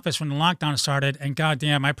watching The Office when the lockdown started, and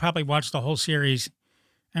goddamn, I probably watched the whole series,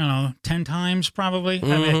 10 times probably.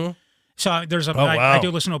 Mm-hmm. I mean, so there's wow. I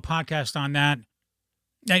do listen to a podcast on that.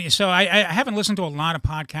 So I haven't listened to a lot of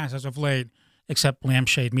podcasts as of late, except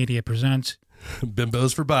Lampshade Media Presents.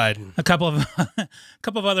 Bimbos for Biden. A couple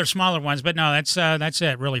of other smaller ones, but no, that's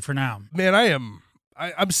it really for now. Man,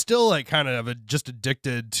 I'm still like kind of just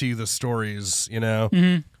addicted to the stories,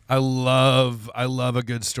 Mm-hmm. I love a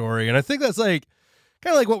good story. And I think that's like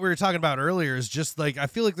kind of like what we were talking about earlier is just like, I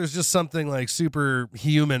feel like there's just something like super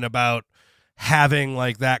human about having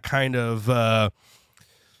like that kind of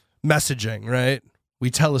messaging, right? We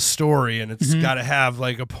tell a story and it's got to have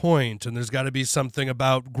like a point, and there's got to be something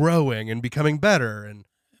about growing and becoming better. And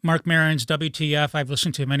Mark Maron's WTF, I've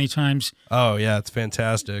listened to many times. Oh yeah, it's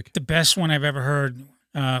fantastic. The best one I've ever heard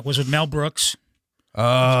was with Mel Brooks.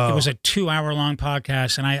 Oh, it was a 2-hour-long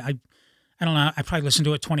podcast, and I don't know, I probably listened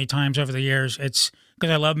to it 20 times over the years. It's because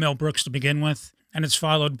I love Mel Brooks to begin with, and it's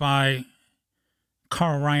followed by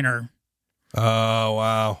Carl Reiner. Oh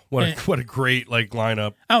wow! What a great like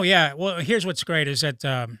lineup. Oh yeah. Well, here's what's great is that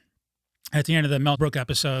at the end of the Mel Brooks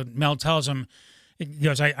episode, Mel tells him, he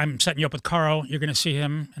goes, "I'm setting you up with Carl. You're going to see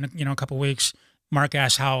him in a couple of weeks." Mark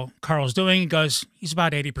asks how Carl's doing. He goes, "He's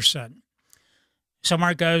about 80%." So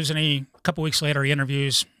Mark goes and a couple weeks later, he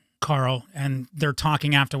interviews Carl, and they're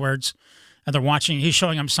talking afterwards, and they're watching. He's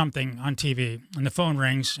showing him something on TV, and the phone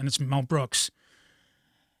rings, and it's Mel Brooks.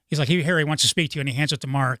 He's like, here, he wants to speak to you, and he hands it to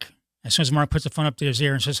Mark. As soon as Mark puts the phone up to his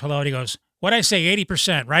ear and says hello, and he goes, what'd I say,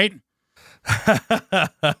 80%, right?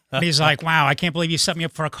 And he's like, wow, I can't believe you set me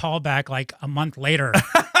up for a callback like a month later.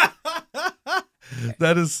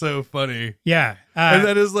 That is so funny. Yeah. And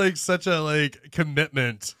that is like such a like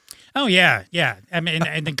commitment. Oh, yeah, yeah. I mean,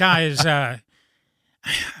 and the guy is, I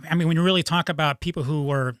mean, when you really talk about people who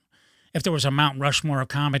were, if there was a Mount Rushmore of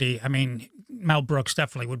comedy, I mean, Mel Brooks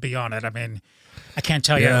definitely would be on it. I mean, I can't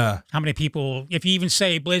tell you how many people, if you even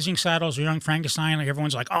say Blazing Saddles or Young Frankenstein, like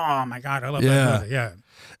everyone's like, oh my God, I love that movie. Yeah.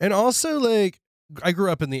 And also, like, I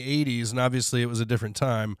grew up in the 80s, and obviously it was a different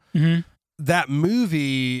time. Mm-hmm. That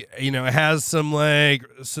movie, you know, it has some, like,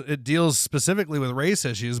 it deals specifically with race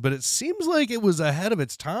issues, but it seems like it was ahead of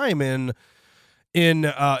its time in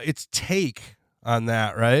its take on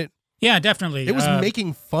that, right? Yeah, definitely. It was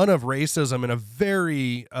making fun of racism in a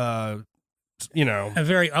very, you know, a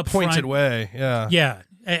very upfront, pointed way. Yeah. Yeah.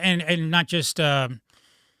 And not just, well,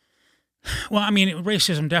 I mean,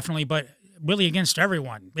 racism definitely, but really against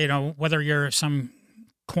everyone, you know, whether you're some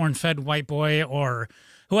corn-fed white boy or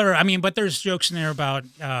whoever. I mean, but there's jokes in there about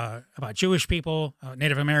Jewish people,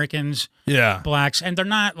 Native Americans, blacks, and they're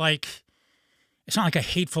not like, it's not like a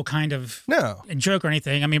hateful kind of joke or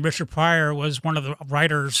anything. I mean, Richard Pryor was one of the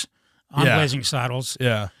writers on Blazing Saddles.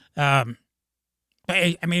 Yeah. But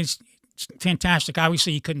I mean, it's fantastic.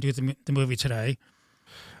 Obviously, you couldn't do the movie today.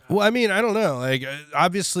 Well, I mean, I don't know. Like,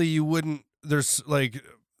 obviously, you wouldn't. There's like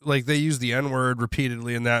they use the N-word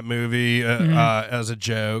repeatedly in that movie as a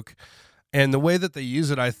joke, and the way that they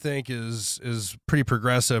use it, I think, is pretty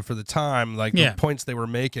progressive for the time. Like the points they were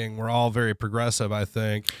making were all very progressive, I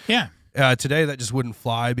think. Yeah. Today that just wouldn't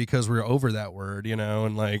fly because we're over that word, you know,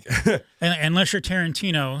 and like unless you're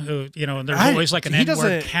Tarantino, who, you know, there's always like an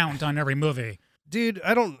N-word count on every movie. Dude,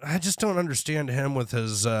 I just don't understand him with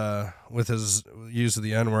his use of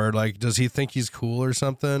the N-word. Like, does he think he's cool or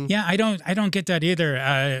something? Yeah, I don't get that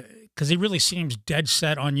either. Because he really seems dead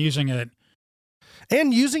set on using it.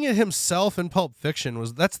 And using it himself in Pulp Fiction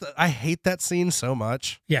I hate that scene so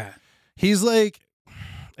much. Yeah. He's like,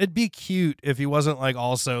 it'd be cute if he wasn't like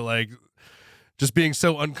also like just being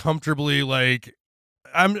so uncomfortably like,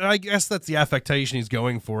 I guess that's the affectation he's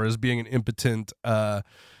going for, is being an impotent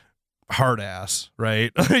hard ass,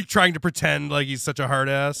 right? Like trying to pretend like he's such a hard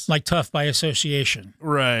ass, like tough by association,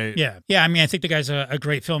 right? Yeah. I mean, I think the guy's a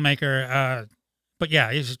great filmmaker, but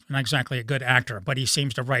yeah, he's not exactly a good actor, but he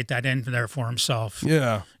seems to write that in there for himself.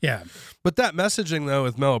 Yeah. But that messaging though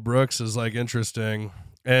with Mel Brooks is like interesting,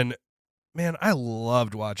 and man, I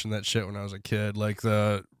loved watching that shit when I was a kid. Like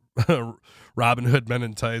the Robin Hood Men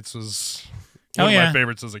in Tights was one of my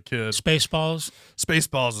favorites as a kid.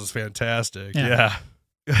 Spaceballs is fantastic. Yeah.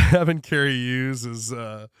 Having Carrie Hughes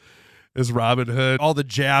as Robin Hood, all the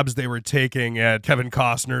jabs they were taking at Kevin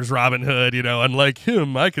Costner's Robin Hood, you know, unlike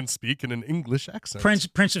him, I can speak in an English accent.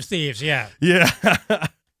 Prince of Thieves, yeah. Yeah.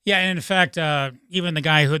 Yeah, and in fact, even the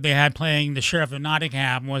guy who they had playing the Sheriff of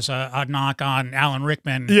Nottingham was a knock on Alan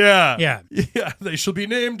Rickman. Yeah. They shall be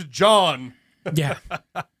named John. Yeah.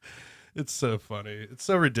 It's so funny. It's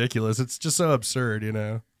so ridiculous. It's just so absurd, you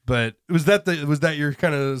know. But was that your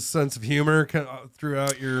kind of sense of humor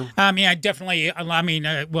throughout your? I mean, I definitely. I mean,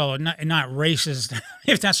 well, not racist,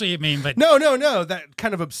 if that's what you mean. But no, that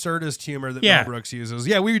kind of absurdist humor that Mel Brooks uses.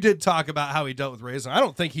 Yeah, we did talk about how he dealt with racism. I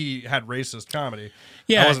don't think he had racist comedy.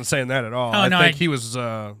 Yeah, I wasn't saying that at all. I think he was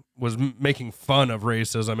making fun of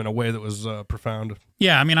racism in a way that was profound.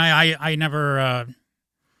 Yeah, I mean, I never.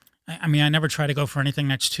 I mean, I never try to go for anything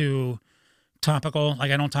that's too topical.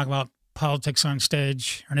 Like, I don't talk about politics on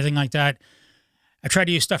stage or anything like that. I try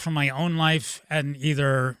to use stuff from my own life and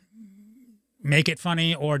either make it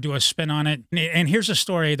funny or do a spin on it. And here's a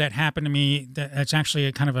story that happened to me that's actually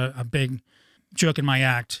a kind of a big joke in my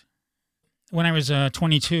act. When I was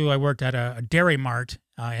 22, I worked at a Dairy Mart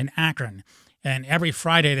in Akron, and every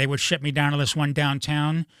Friday they would ship me down to this one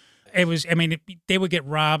downtown. They would get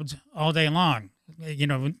robbed all day long. You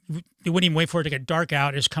know, they wouldn't even wait for it to get dark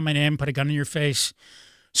out. Just come in, put a gun in your face.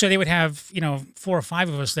 So they would have, 4 or 5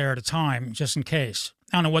 of us there at a time, just in case.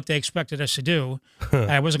 I don't know what they expected us to do.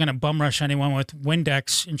 I wasn't going to bum rush anyone with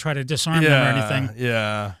Windex and try to disarm them or anything.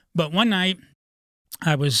 Yeah. But one night,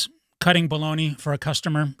 I was cutting bologna for a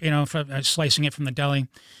customer, slicing it from the deli.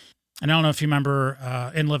 And I don't know if you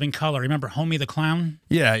remember In Living Color. Remember Homie the Clown?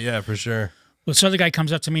 Yeah, for sure. Well, so the guy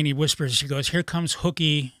comes up to me and he whispers, he goes, "Here comes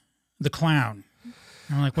Hooky the Clown."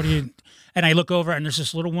 And I'm like, "What are you?" And I look over and there's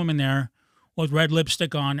this little woman there with red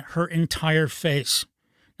lipstick on her entire face.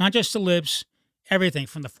 Not just the lips, everything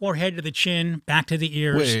from the forehead to the chin, back to the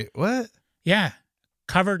ears. Wait, what? Yeah,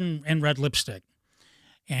 covered in red lipstick.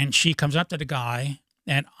 And she comes up to the guy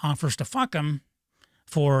and offers to fuck him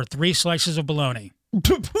for 3 slices of bologna.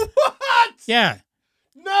 What? Yeah,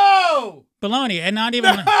 No! bologna, and not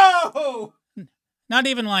even No! not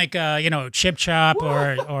even like chip chop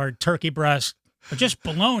or turkey breast, but just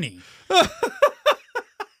bologna.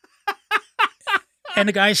 And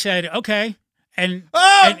the guy said, "Okay," and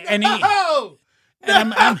Oh, and he no!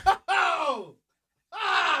 and I'm No!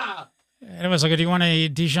 Ah! and I was like, "Do you want a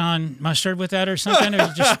Dijon mustard with that or something?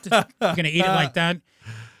 Or just you're gonna eat it like that?"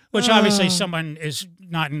 Which obviously someone is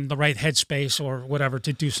not in the right headspace or whatever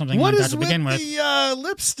to do something What like that is to with begin with. the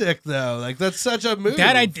lipstick, though? Like, that's such a move.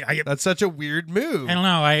 That That's such a weird move. I don't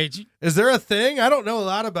know. Is there a thing? I don't know a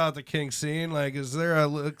lot about the kink scene. Like, is there a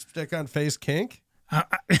lipstick on face kink?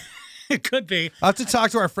 It could be. I'll have to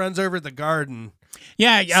talk to our friends over at the garden.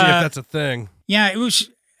 Yeah, See if that's a thing. yeah. It was,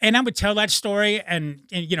 and I would tell that story, and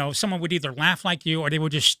someone would either laugh like you or they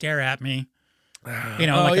would just stare at me. Oh, Like yeah,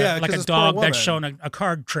 a 'cause like a it's poor dog woman. that's shown a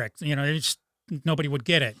card trick. Nobody would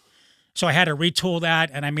get it. So I had to retool that,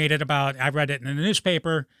 and I made it about. I read it in the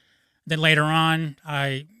newspaper. Then later on,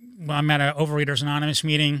 I'm at an Overeaters Anonymous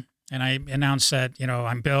meeting, and I announced that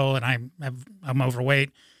I'm Bill and I'm overweight.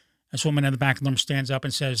 This woman in the back of the room stands up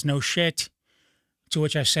and says, "No shit." To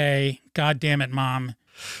which I say, "God damn it, Mom."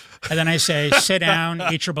 And then I say, "Sit down,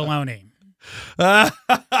 eat your bologna."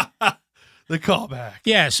 The callback.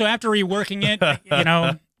 Yeah. So after reworking it,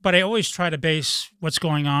 but I always try to base what's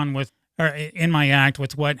going on in my act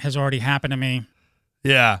with what has already happened to me.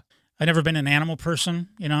 Yeah. I've never been an animal person,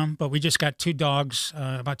 but we just got 2 dogs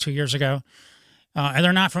about 2 years ago. And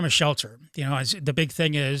they're not from a shelter. The big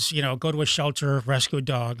thing is, go to a shelter, rescue a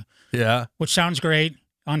dog, Yeah. which sounds great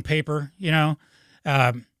on paper,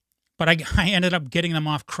 but I ended up getting them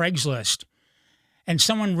off Craigslist. And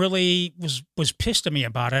someone really was pissed at me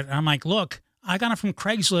about it. And I'm like, look, I got them from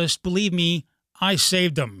Craigslist. Believe me, I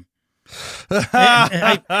saved them.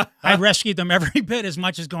 I rescued them every bit as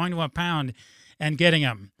much as going to a pound and getting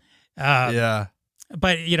them. Yeah.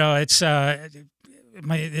 But, it's the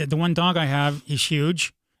one dog I have, he's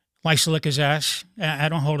huge, likes to lick his ass. I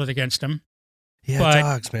don't hold it against him. Yeah, But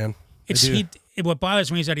dogs, man. They do. What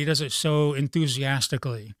bothers me is that he does it so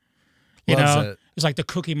enthusiastically. Loves it. It's like the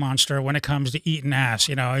Cookie Monster when it comes to eating ass.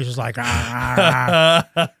 He's just like, "Ah,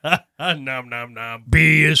 Nom, nom, nom.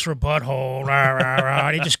 B is for butthole. Rah, rah, rah."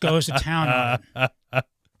 And he just goes to town on it.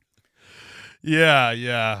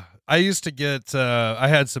 Yeah. I used to get, I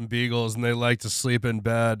had some beagles and they like to sleep in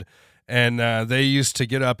bed. And they used to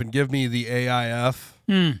get up and give me the AIF,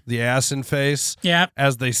 the ass in face, Yeah.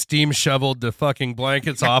 as they steam shoveled the fucking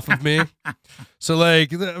blankets off of me. So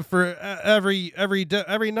for every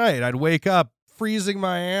night, I'd wake up freezing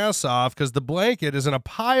my ass off because the blanket is in a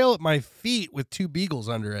pile at my feet with 2 beagles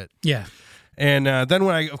under it. Yeah. And then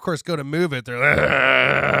when I, of course, go to move it,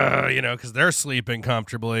 they're, because they're sleeping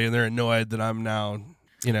comfortably and they're annoyed that I'm now,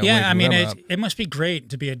 Yeah, waking I mean, them up. it must be great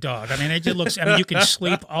to be a dog. I mean, it just looks. I mean, you can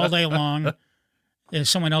sleep all day long. If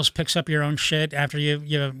someone else picks up your own shit after you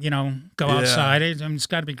go outside, it's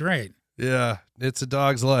got to be great. Yeah, it's a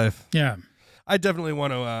dog's life. Yeah, I definitely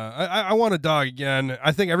want to. I want a dog again.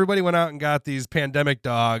 I think everybody went out and got these pandemic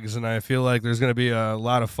dogs, and I feel like there's going to be a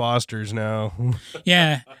lot of fosters now.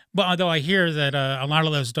 yeah. But although I hear that a lot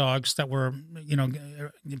of those dogs that were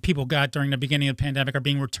people got during the beginning of the pandemic are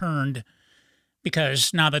being returned.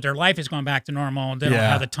 Because now that their life is going back to normal, they don't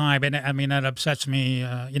have the time. And I mean, that upsets me,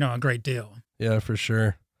 a great deal. Yeah, for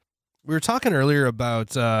sure. We were talking earlier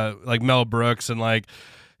about like Mel Brooks and like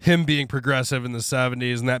him being progressive in the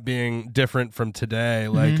 70s and that being different from today.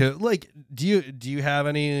 Like, do you have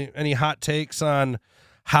any hot takes on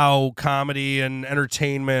how comedy and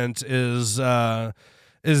entertainment is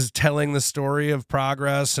telling the story of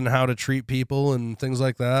progress and how to treat people and things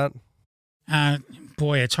like that?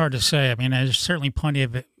 Boy, it's hard to say. I mean, there's certainly plenty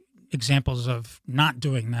of examples of not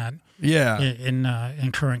doing that. Yeah.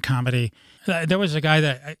 In current comedy, there was a guy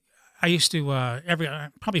that I used to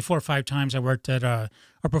probably 4 or 5 times I worked at or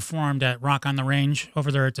performed at Rock on the Range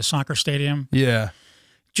over there at the soccer stadium. Yeah.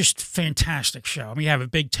 Just fantastic show. I mean, you have a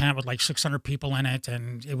big tent with like 600 people in it,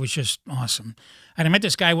 and it was just awesome. And I met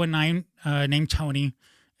this guy one night named Tony,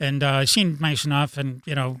 and he seemed nice enough, and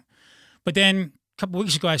but then. A couple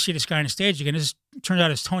weeks ago, I see this guy on the stage again. It turns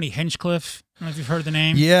out it's Tony Hinchcliffe. I don't know if you've heard the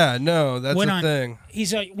name. Yeah, no, that's the thing.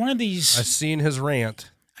 He's one of these. I've seen his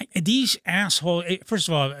rant. These assholes. First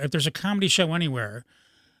of all, if there's a comedy show anywhere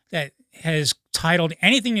that has titled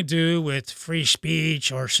anything to do with free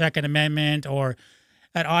speech or Second Amendment or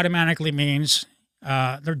that automatically means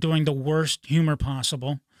they're doing the worst humor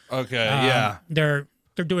possible. Okay, yeah. They're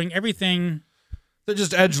doing everything. They're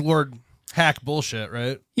just edgelord hack bullshit,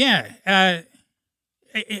 right? Yeah.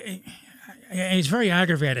 It's very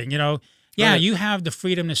aggravating, you know. Yeah, Right. you have the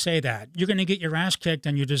freedom to say that. You're going to get your ass kicked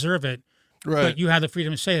and you deserve it. Right. But you have the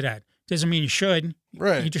freedom to say that. Doesn't mean you should.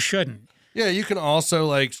 Right. You just shouldn't. Yeah, you can also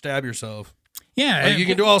like stab yourself. Yeah. Like, you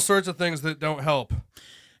can do all sorts of things that don't help.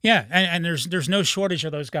 Yeah, and there's no shortage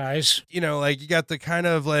of those guys. You know, like you got the kind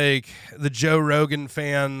of like the Joe Rogan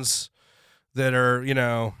fans that are, you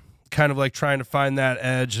know, kind of like trying to find that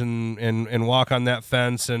edge and walk on that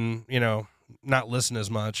fence and, you know, not listen as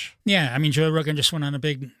much. Yeah, I mean, Joe Rogan just went on a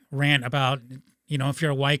big rant about, you know, if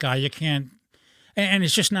you're a white guy, you can't, and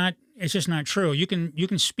it's just not true. You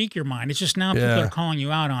can speak your mind. It's just now people Yeah. are calling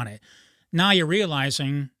you out on it. Now you're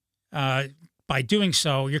realizing by doing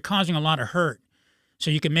so, you're causing a lot of hurt. So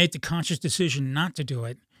you can make the conscious decision not to do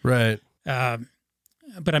it. Right.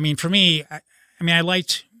 But I mean, for me, I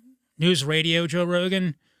liked news radio Joe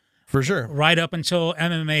Rogan For sure. right up until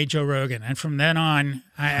MMA Joe Rogan, and from then on,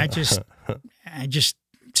 I just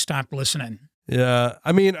stopped listening. Yeah.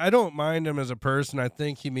 I mean, I don't mind him as a person. I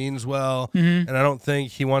think he means well. Mm-hmm. And I don't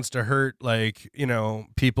think he wants to hurt, like, you know,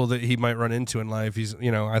 people that he might run into in life. He's,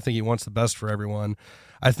 you know, I think he wants the best for everyone.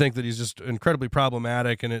 I think that he's just incredibly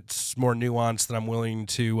problematic, and it's more nuanced than I'm willing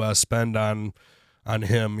to spend on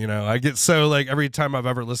him. You know, I get so like every time I've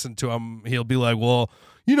ever listened to him, he'll be like, well,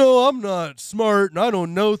 you know, I'm not smart and I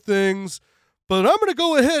don't know things, but I'm going to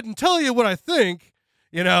go ahead and tell you what I think.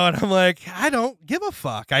 You know, and I'm like, I don't give a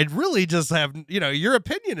fuck. I really just have, you know, your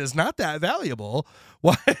opinion is not that valuable.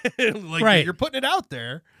 Why? Like, Right. You're putting it out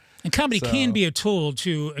there. And comedy So- can be a tool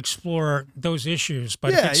to explore those issues,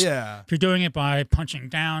 but Yeah, if you're doing it by punching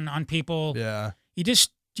down on people, Yeah. you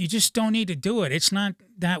just don't need to do it. It's not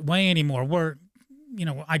that way anymore. We're, you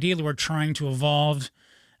know, ideally we're trying to evolve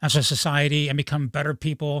as a society and become better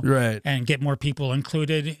people, Right. and get more people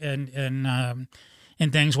included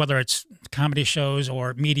in things, whether it's comedy shows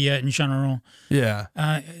or media in general. Yeah.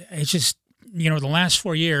 It's just, you know, the last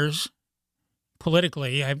 4 years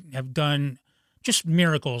politically have done just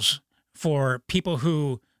miracles for people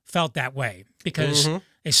who felt that way, because Mhm.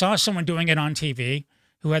 they saw someone doing it on TV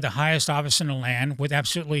who had the highest office in the land with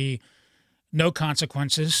absolutely no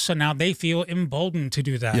consequences. So now they feel emboldened to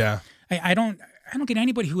do that. Yeah. I don't get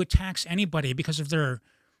anybody who attacks anybody because of their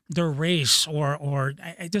race or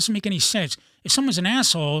it doesn't make any sense. If someone's an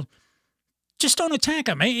asshole, just don't attack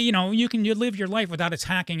them. You know, you live your life without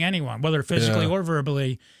attacking anyone, whether physically Yeah. or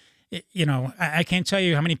verbally. You know, I can't tell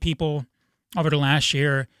you how many people over the last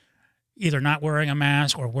year either not wearing a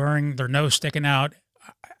mask or wearing their nose sticking out.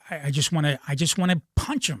 I just want to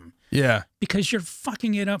punch them Yeah. because you're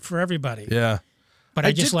fucking it up for everybody. Yeah. But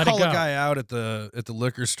I just did let it call go. a guy out at the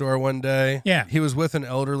liquor store one day. Yeah. He was with an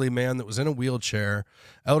elderly man that was in a wheelchair.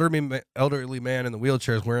 Elderly man in the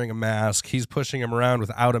wheelchair is wearing a mask. He's pushing him around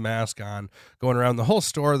without a mask on, going around the whole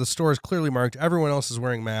store. The store is clearly marked. Everyone else is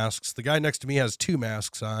wearing masks. The guy next to me has 2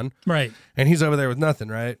 masks on, Right. and he's over there with nothing,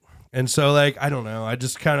 right? And so, like, I don't know. I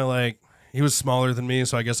just kind of like, he was smaller than me,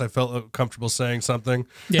 so I guess I felt comfortable saying something.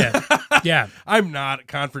 Yeah. Yeah. I'm not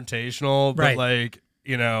confrontational, but Right. like,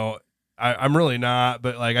 you know, I'm really not,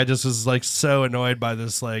 but like I just was like so annoyed by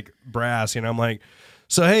this like brass, you know. I'm like,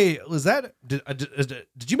 so hey, was that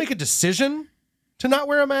did you make a decision to not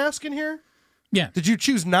wear a mask in here? Yeah. Did you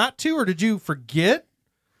choose not to, or did you forget?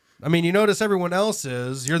 I mean, you notice everyone else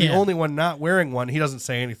is. You're the Yeah. only one not wearing one. He doesn't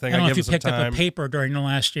say anything. I don't know give if you him some picked up time. a paper during the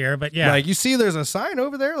last year, but yeah. Like you see, there's a sign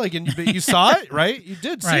over there. Like, but you saw it, right? You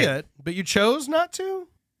did see Right. it, but you chose not to.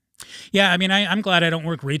 Yeah, I mean, I'm glad I don't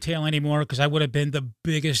work retail anymore, because I would have been the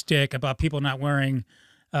biggest dick about people not wearing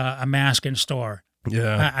a mask in store.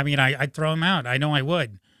 Yeah. I mean, I'd throw them out. I know I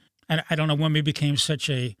would. I don't know when we became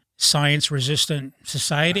such a science-resistant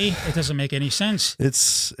society. It doesn't make any sense.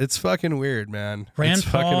 It's fucking weird, man. Rand it's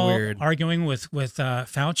fucking Paul weird. arguing with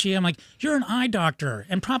Fauci. I'm like, you're an eye doctor,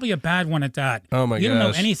 and probably a bad one at that. Oh my You don't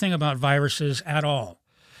know gosh. anything about viruses at all.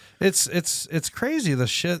 It's crazy the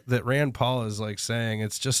shit that Rand Paul is like saying.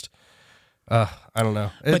 It's just I don't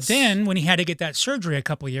know. But It's, then when he had to get that surgery a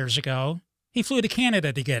couple of years ago, he flew to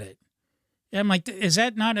Canada to get it. I'm like, is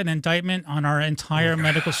that not an indictment on our entire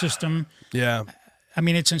medical system? yeah, I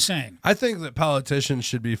mean, it's insane. I think that politicians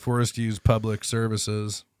should be forced to use public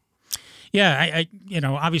services. Yeah, I you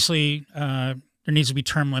know, obviously there needs to be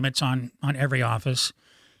term limits on every office.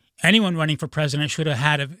 Anyone running for president should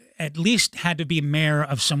have at least had to be mayor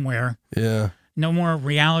of somewhere. Yeah, No more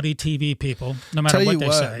reality TV people, no matter Tell what you they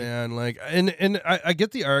what, say. man, like, and I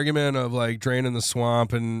get the argument of like draining the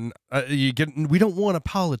swamp, and we don't want a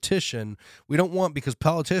politician. We don't want, because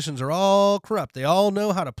politicians are all corrupt. They all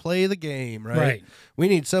know how to play the game, right? Right. We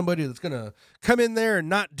need somebody that's gonna come in there and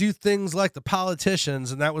not do things like the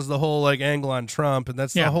politicians, and that was the whole like angle on Trump, and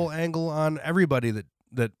that's Yeah. the whole angle on everybody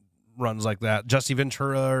that runs like that. Jesse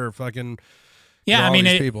Ventura or fucking Yeah, all I mean,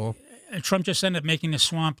 these people. Trump just ended up making the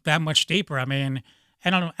swamp that much deeper. I mean, I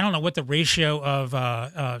don't know what the ratio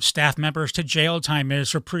of staff members to jail time is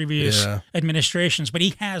for previous Yeah. administrations, but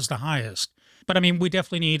he has the highest. But I mean, we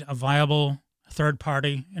definitely need a viable third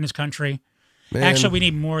party in this country. Man, Actually, we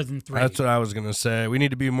need more than 3. that's what I was gonna say. We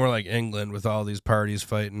need to be more like England with all these parties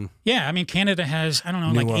fighting. Yeah, I mean, Canada has, I don't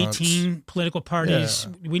know, Nuance. like 18 political parties.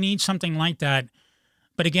 We need something like that.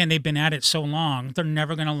 But again, they've been at it so long, they're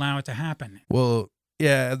never going to allow it to happen. Well,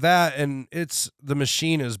 yeah, that, and the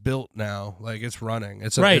machine is built now, like it's running.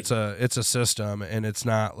 It's a, Right. it's a system, and it's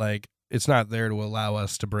not there to allow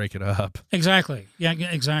us to break it up. Exactly. Yeah,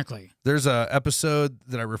 exactly. There's a episode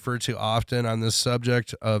that I refer to often on this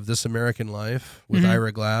subject of This American Life with Mhm.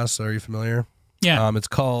 Ira Glass. Are you familiar? Yeah. It's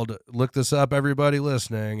called, look this up, everybody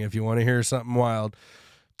listening, if you want to hear something wild.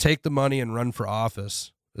 Take the Money and Run for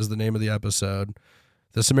Office is the name of the episode.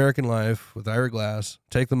 This American Life with Ira Glass.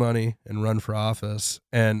 Take the money and run for office.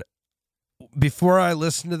 And before I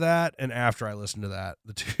listened to that and after I listened to that,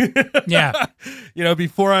 the two, Yeah.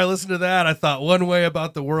 before I listened to that, I thought one way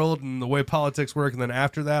about the world and the way politics work. And then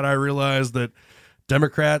after that, I realized that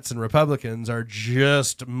Democrats and Republicans are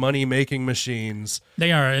just money-making machines.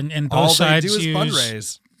 They are. And both All sides they do is use.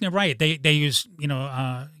 fundraise. Yeah, right. They use,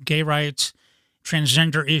 gay rights,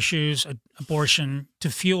 transgender issues, abortion to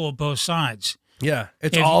fuel both sides. Yeah,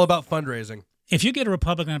 it's If- all about fundraising. If you get a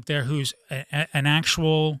Republican up there who's an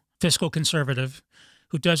actual fiscal conservative,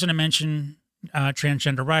 who doesn't mention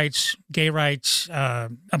transgender rights, gay rights,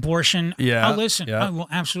 abortion, Yeah, I'll listen. yeah. I will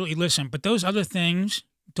absolutely listen. But those other things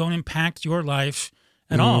don't impact your life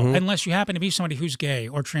at all, Mhm. unless you happen to be somebody who's gay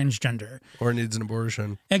or transgender. Or needs an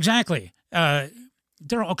abortion. Exactly.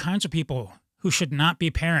 There are all kinds of people who should not be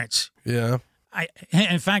parents. Yeah.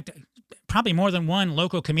 In fact, probably more than one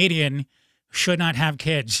local comedian should not have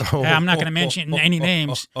kids. I'm not going to mention any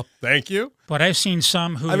names, Thank you. but I've seen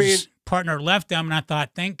some whose partner left them, and I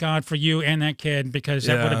thought, thank God for you and that kid, because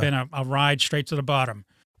that would have been a ride straight to the bottom.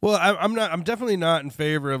 Well, I'm definitely not in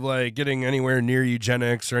favor of like getting anywhere near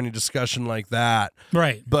eugenics or any discussion like that.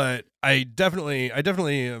 Right. But I definitely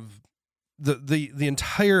have the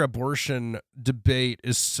entire abortion debate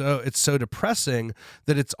is so depressing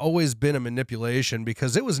that it's always been a manipulation,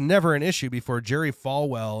 because it was never an issue before Jerry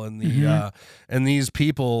Falwell and the and these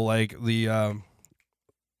people like the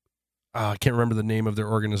I can't remember the name of their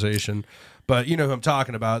organization, but you know who I'm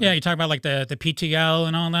talking about. Yeah, you talk about like the PTL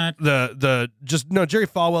and all that. Jerry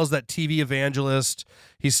Falwell's that TV evangelist.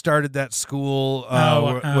 He started that school,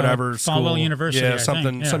 whatever Falwell school. University, yeah, I something,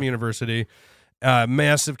 think, yeah. some university.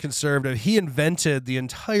 Massive conservative. He invented the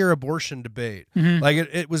entire abortion debate. Like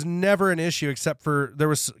it was never an issue, except for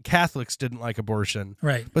Catholics didn't like abortion,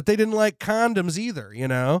 Right. but they didn't like condoms either.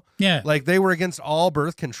 Yeah. Like they were against all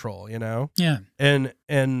birth control. Yeah. And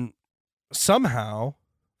somehow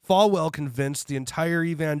Falwell convinced the entire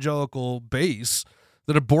evangelical base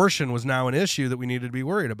that abortion was now an issue that we needed to be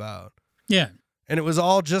worried about. Yeah. And it was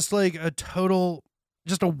all just like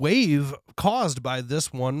just a wave caused by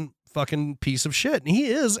this one fucking piece of shit. And he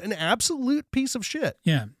is an absolute piece of shit.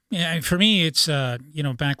 Yeah. Yeah. For me, it's,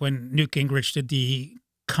 back when Newt Gingrich did the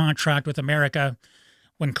contract with America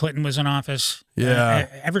when Clinton was in office. Yeah.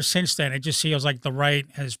 Ever since then, it just feels like the right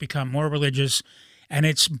has become more religious, and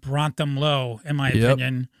it's brought them low, in my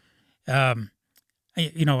opinion.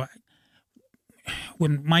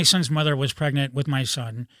 When my son's mother was pregnant with my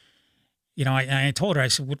son, I told her, I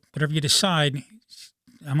said, whatever you decide,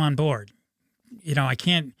 I'm on board. I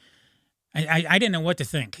can't. I didn't know what to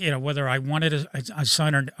think, whether I wanted a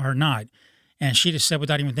son or not. And she just said,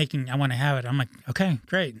 without even thinking, I want to have it. I'm like, okay,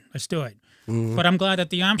 great, let's do it. But I'm glad that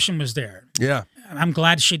the option was there. Yeah. I'm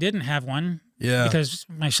glad she didn't have one. Yeah. Because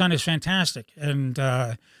my son is fantastic. And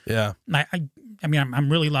Yeah. I'm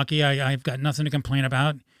really lucky. I've got nothing to complain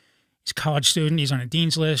about. He's a college student. He's on a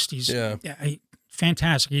dean's list. He's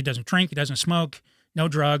fantastic. He doesn't drink. He doesn't smoke. No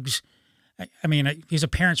drugs. He's a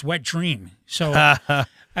parent's wet dream. So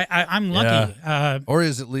I'm lucky. Yeah. Or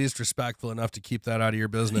is at least respectful enough to keep that out of your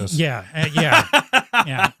business. Yeah.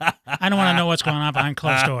 I don't want to know what's going on behind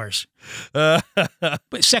closed doors. But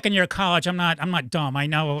second year of college, I'm not dumb. I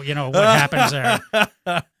know, what happens there.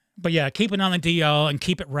 But yeah, keep it on the DL and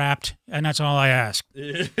keep it wrapped, and that's all I ask.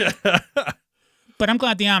 But I'm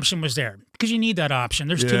glad the option was there, because you need that option.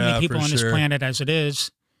 There's too many people on this planet as it is.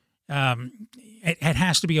 It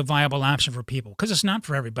has to be a viable option for people because it's not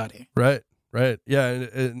for everybody. Right. Yeah.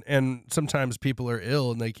 And sometimes people are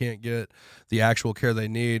ill and they can't get the actual care they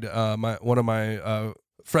need. One of my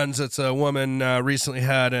friends that's a woman recently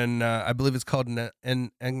had I believe it's called an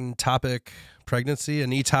ectopic pregnancy,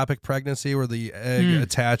 where the egg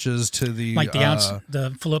attaches to the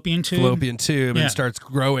the fallopian tube, and starts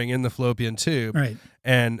growing in the fallopian tube. Right.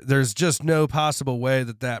 And there's just no possible way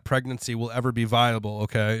that pregnancy will ever be viable.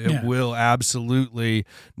 Okay, it will absolutely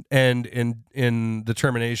end in the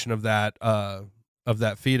termination of that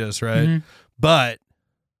fetus, right? Mm-hmm. But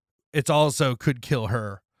it's also could kill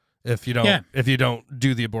her if you don't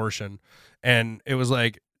do the abortion. And it was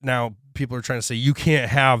like, now people are trying to say you can't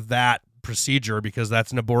have that procedure because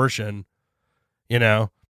that's an abortion.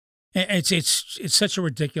 It's such a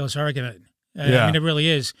ridiculous argument. I mean, it really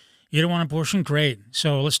is. You don't want abortion? Great.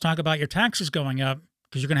 So let's talk about your taxes going up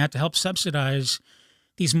because you're going to have to help subsidize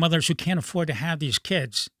these mothers who can't afford to have these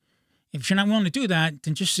kids. If you're not willing to do that,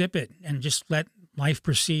 then just zip it and just let life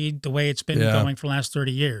proceed the way it's been going for the last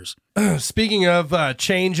 30 years. Speaking of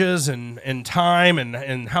changes and time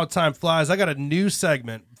and how time flies, I got a new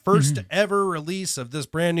segment. First ever release of this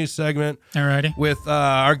brand new segment. Alrighty. With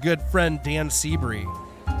our good friend Dan Seabury.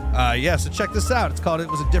 So check this out. It's called It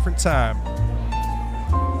Was a Different Time.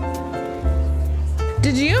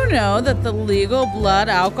 Did you know that the legal blood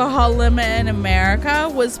alcohol limit in America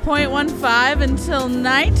was 0.15 until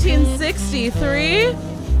 1963?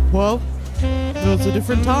 Well, it was a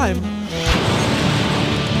different time.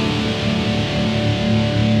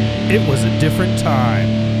 It was a different time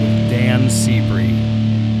with Dan Seabury.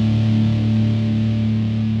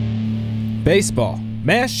 Baseball,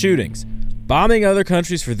 mass shootings, bombing other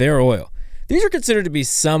countries for their oil. These are considered to be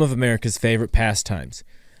some of America's favorite pastimes.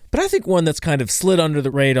 But I think one that's kind of slid under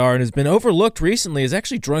the radar and has been overlooked recently is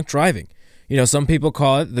actually drunk driving. Some people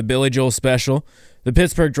call it the Billy Joel special, the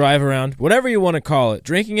Pittsburgh drive around, whatever you want to call it.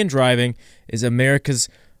 Drinking and driving is America's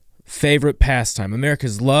favorite pastime.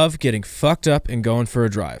 America's love getting fucked up and going for a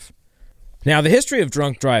drive. Now, the history of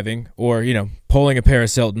drunk driving, or, pulling a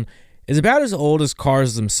Paris Hilton, is about as old as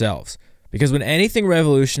cars themselves. Because when anything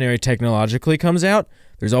revolutionary technologically comes out,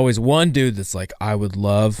 there's always one dude that's like, I would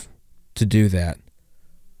love to do that.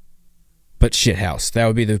 But shithouse. That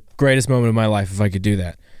would be the greatest moment of my life if I could do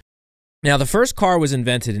that. Now, the first car was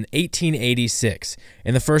invented in 1886,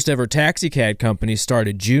 and the first ever taxicab company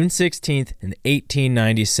started June 16th in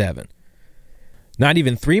 1897. Not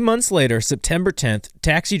even 3 months later, September 10th,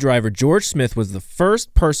 taxi driver George Smith was the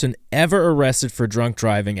first person ever arrested for drunk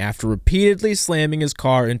driving after repeatedly slamming his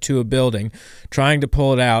car into a building, trying to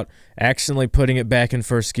pull it out, accidentally putting it back in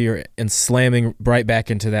first gear, and slamming right back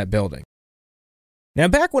into that building. Now,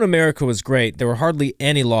 back when America was great, there were hardly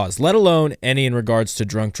any laws, let alone any in regards to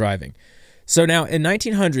drunk driving. So now, in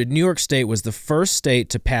 1900, New York State was the first state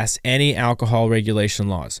to pass any alcohol regulation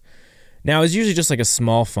laws. Now, it was usually just like a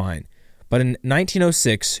small fine. But in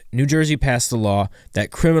 1906, New Jersey passed a law that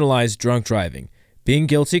criminalized drunk driving. Being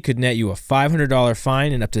guilty could net you a $500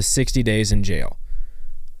 fine and up to 60 days in jail.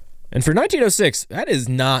 And for 1906, that is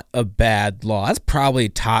not a bad law. That's probably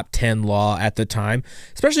top 10 law at the time,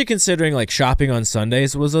 especially considering like shopping on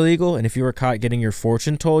Sundays was illegal, and if you were caught getting your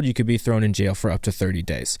fortune told, you could be thrown in jail for up to 30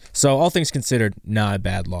 days. So all things considered, not a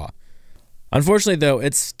bad law. Unfortunately, though,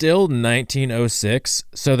 it's still 1906,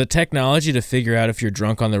 so the technology to figure out if you're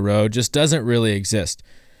drunk on the road just doesn't really exist.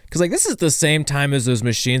 Because this is the same time as those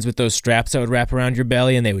machines with those straps that would wrap around your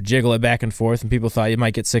belly and they would jiggle it back and forth, and people thought you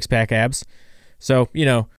might get six-pack abs. So,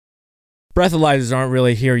 breathalyzers aren't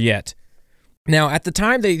really here yet. Now, at the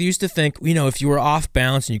time, they used to think, if you were off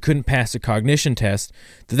balance and you couldn't pass a cognition test,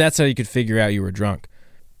 that's how you could figure out you were drunk.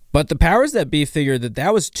 But the powers that be figured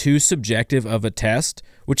that was too subjective of a test,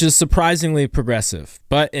 which is surprisingly progressive.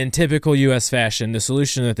 But in typical U.S. fashion, the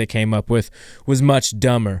solution that they came up with was much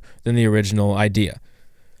dumber than the original idea.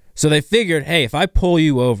 So they figured, hey, if I pull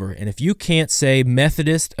you over, and if you can't say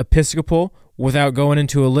Methodist Episcopal without going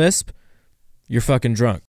into a lisp, you're fucking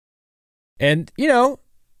drunk. And,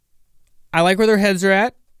 I like where their heads are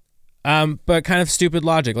at, but kind of stupid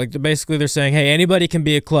logic. Basically they're saying, hey, anybody can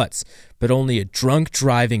be a klutz, but only a drunk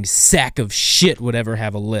driving sack of shit would ever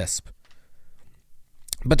have a lisp.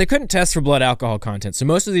 But they couldn't test for blood alcohol content, so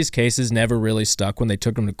most of these cases never really stuck when they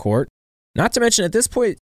took them to court. Not to mention, at this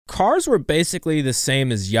point, cars were basically the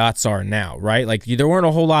same as yachts are now, right? There weren't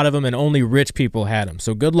a whole lot of them, and only rich people had them,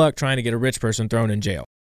 so good luck trying to get a rich person thrown in jail.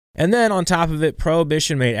 And then, on top of it,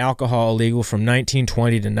 Prohibition made alcohol illegal from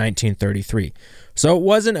 1920 to 1933. So it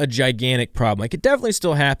wasn't a gigantic problem. It definitely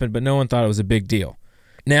still happened, but no one thought it was a big deal.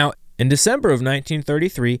 Now, in December of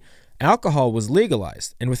 1933, alcohol was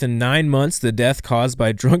legalized, and within 9 months, the death caused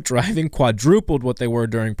by drunk driving quadrupled what they were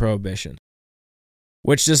during Prohibition.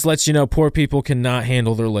 Which just lets you know poor people cannot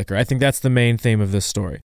handle their liquor. I think that's the main theme of this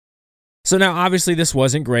story. So now, obviously, this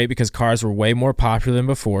wasn't great because cars were way more popular than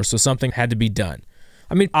before, so something had to be done.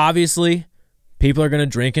 I mean, obviously, people are going to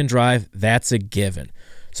drink and drive. That's a given.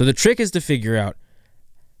 So the trick is to figure out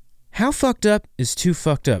how fucked up is too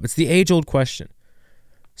fucked up. It's the age-old question.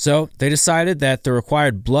 So they decided that the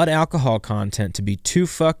required blood alcohol content to be too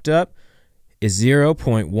fucked up is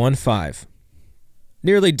 0.15.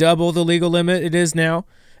 Nearly double the legal limit it is now.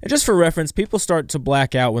 And just for reference, people start to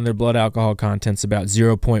black out when their blood alcohol content's about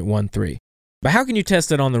 0.13. But how can you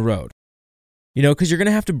test it on the road? You know, because you're going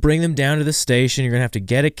to have to bring them down to the station. You're going to have to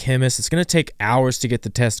get a chemist. It's going to take hours to get the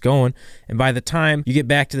test going. And by the time you get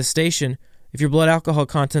back to the station, if your blood alcohol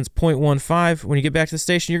content's 0.15, when you get back to the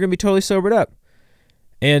station, you're going to be totally sobered up.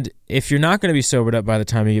 And if you're not going to be sobered up by the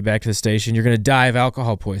time you get back to the station, you're going to die of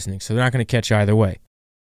alcohol poisoning. So they're not going to catch you either way.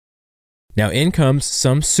 Now in comes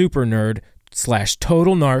some super nerd /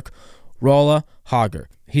 total narc, Rolla Hager.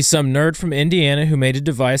 He's some nerd from Indiana who made a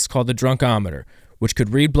device called the Drunkometer, which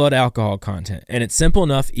could read blood alcohol content. And it's simple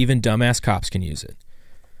enough, even dumbass cops can use it.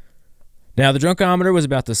 Now the Drunkometer was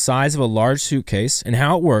about the size of a large suitcase, and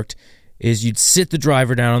how it worked is you'd sit the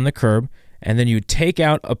driver down on the curb, and then you'd take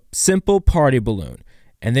out a simple party balloon,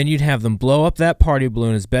 and then you'd have them blow up that party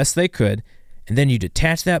balloon as best they could, and then you'd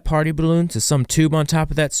attach that party balloon to some tube on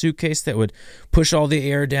top of that suitcase that would push all the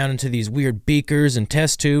air down into these weird beakers and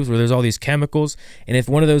test tubes where there's all these chemicals, and if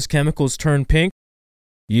one of those chemicals turned pink,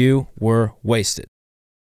 you were wasted.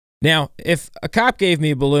 Now, if a cop gave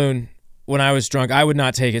me a balloon when I was drunk, I would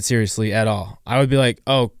not take it seriously at all. I would be like,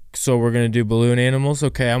 oh, so we're going to do balloon animals?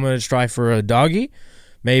 Okay, I'm going to try for a doggy,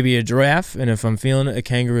 maybe a giraffe, and if I'm feeling it, a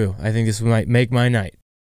kangaroo. I think this might make my night.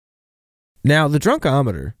 Now, the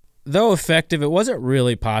Drunkometer, though effective, it wasn't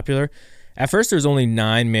really popular. At first, there was only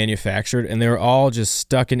 9 manufactured, and they were all just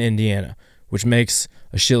stuck in Indiana, which makes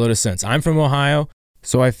a shitload of sense. I'm from Ohio,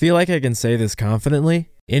 so I feel like I can say this confidently.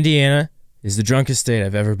 Indiana is the drunkest state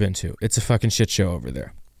I've ever been to. It's a fucking shit show over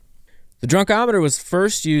there. The Drunkometer was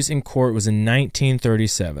first used in court was in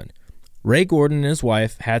 1937. Ray Gordon and his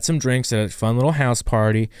wife had some drinks at a fun little house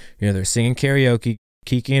party. You know, they're singing karaoke,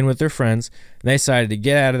 kikiing with their friends, and they decided to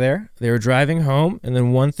get out of there. They were driving home, and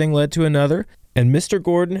then one thing led to another, and Mr.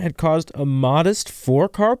 Gordon had caused a modest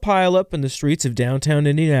 4-car pileup in the streets of downtown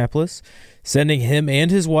Indianapolis, sending him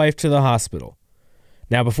and his wife to the hospital.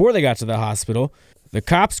 Now, before they got to the hospital, the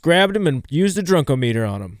cops grabbed him and used a Drunkometer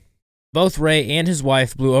on him. Both Ray and his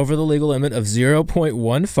wife blew over the legal limit of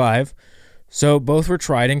 0.15, so both were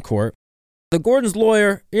tried in court. The Gordon's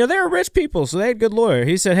lawyer, you know, they were rich people, so they had a good lawyer.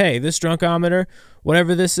 He said, hey, this Drunkometer,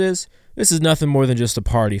 whatever this is nothing more than just a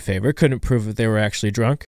party favor. It couldn't prove that they were actually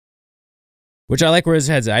drunk. Which I like where his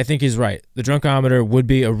head's at. I think he's right. The Drunkometer would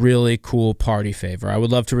be a really cool party favor. I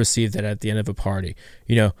would love to receive that at the end of a party.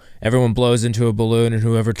 You know, everyone blows into a balloon and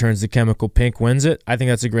whoever turns the chemical pink wins it. I think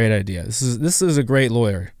that's a great idea. This is a great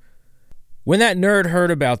lawyer. When that nerd heard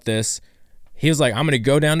about this, he was like, I'm going to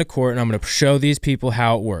go down to court and I'm going to show these people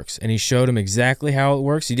how it works. And he showed them exactly how it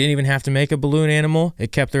works. He didn't even have to make a balloon animal.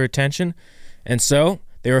 It kept their attention. And so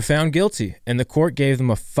they were found guilty, and the court gave them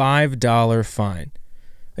a $5 fine.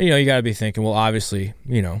 And, you know, you got to be thinking, well, obviously,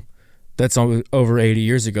 you know, that's over 80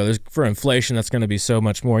 years ago. For inflation, that's going to be so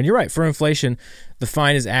much more. And you're right, for inflation, the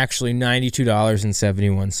fine is actually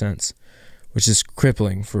 $92.71, which is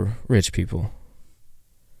crippling for rich people.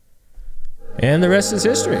 And the rest is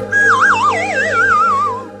history.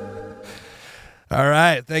 All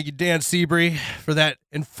right. Thank you, Dan Seabury, for that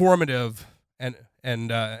informative and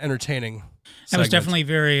entertaining That was segment. definitely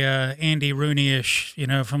very Andy Rooney-ish, you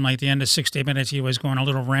know, from like the end of 60 Minutes. He was going a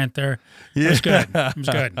little rant there. It was good. It was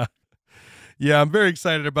good. Yeah, I'm very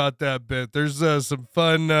excited about that bit. There's some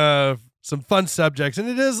fun subjects, and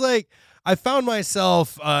it is like I found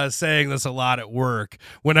myself saying this a lot at work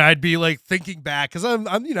when I'd be like thinking back, because I'm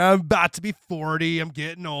about to be 40, I'm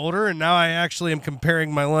getting older, and now I actually am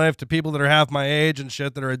comparing my life to people that are half my age and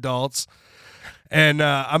shit that are adults. And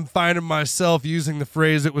I'm finding myself using the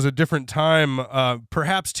phrase "it was a different time,"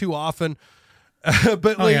 perhaps too often.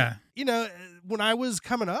 But you know, when I was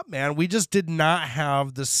coming up, man, we just did not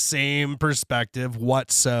have the same perspective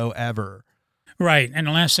whatsoever. Right. And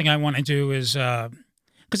the last thing I want to do is,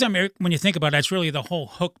 because when you think about it, that's really the whole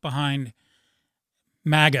hook behind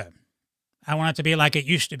MAGA. I want it to be like it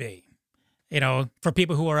used to be, you know, for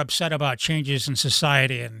people who are upset about changes in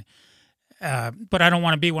society and. But I don't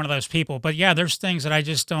want to be one of those people. But yeah, there's things that I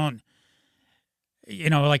just don't, you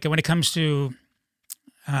know, like when it comes to,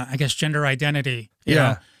 I guess, gender identity. You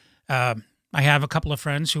know, I have a couple of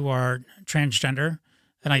friends who are transgender,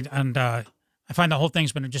 and I find the whole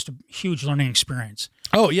thing's been just a huge learning experience.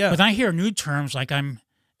 Oh yeah. But I hear new terms like I'm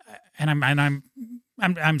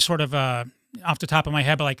sort of off the top of my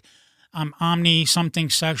head, but like I'm omni something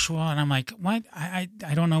sexual, and I'm like, what? I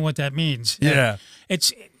don't know what that means. Yeah.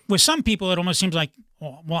 It's with some people, it almost seems like,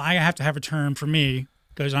 well, I have to have a term for me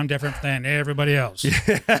because I'm different than everybody else.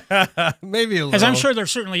 Maybe a little. As I'm sure there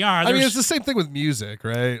certainly are. I mean, it's the same thing with music,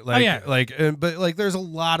 right? Like, yeah. But like, there's a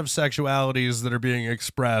lot of sexualities that are being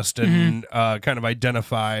expressed and kind of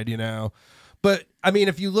identified, you know. But I mean,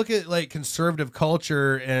 if you look at like conservative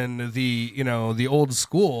culture and the old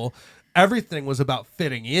school, everything was about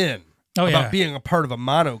fitting in, about being a part of a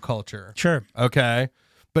monoculture. Sure. Okay.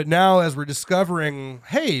 But now, as we're discovering,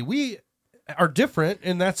 hey, we are different,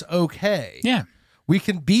 and that's okay. Yeah. We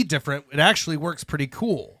can be different. It actually works pretty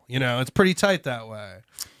cool. You know, it's pretty tight that way.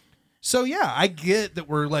 So, yeah, I get that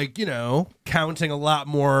we're like, counting a lot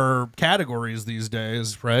more categories these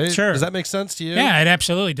days, right? Sure. Does that make sense to you? Yeah, it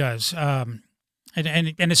absolutely does. And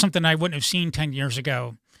it's something I wouldn't have seen 10 years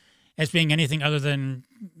ago as being anything other than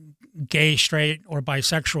gay, straight, or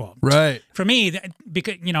bisexual. Right. For me,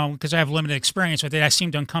 because I have limited experience with it, I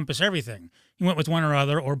seem to encompass everything. You went with one or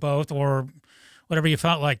other, or both, or whatever you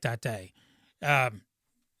felt like that day.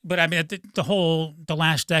 But I mean, the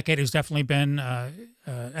last decade has definitely been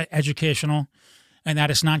educational, and that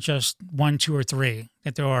it's not just 1, 2, or 3.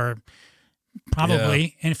 That there are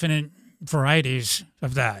probably infinite varieties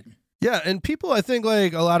of that. Yeah, and people, I think,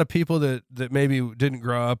 like a lot of people that maybe didn't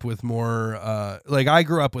grow up with more, like I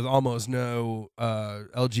grew up with almost no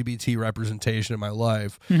LGBT representation in my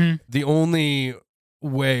life. Mm-hmm. The only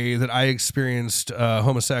way that I experienced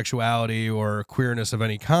homosexuality or queerness of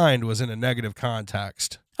any kind was in a negative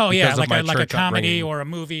context. Oh yeah, because like a comedy upbringing. or a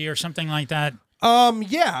movie or something like that.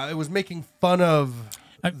 Yeah, it was making fun of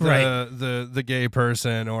right. the gay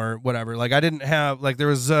person or whatever. Like I didn't have like there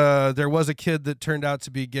was a kid that turned out to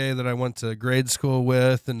be gay that I went to grade school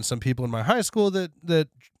with, and some people in my high school that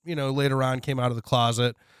later on came out of the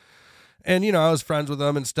closet, and I was friends with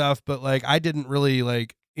them and stuff. But like I didn't really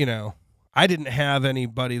I didn't have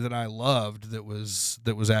anybody that I loved that was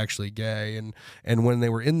actually gay, and when they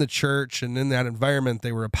were in the church and in that environment,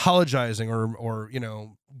 they were apologizing or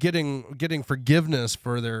getting forgiveness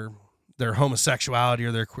for their homosexuality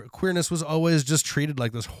or their queerness was always just treated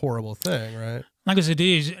like this horrible thing, right? Like it's a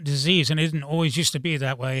disease, and it didn't always used to be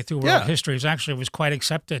that way through world history. It was quite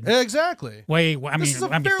accepted. Exactly. I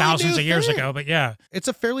mean, thousands of years ago, but yeah, it's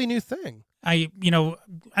a fairly new thing. I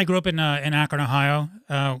grew up in Akron, Ohio,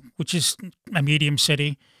 which is a medium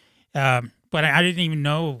city, but I didn't even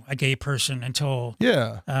know a gay person until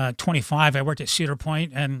 25. I worked at Cedar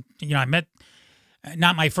Point, and I met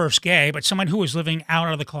not my first gay, but someone who was living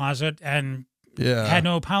out of the closet and had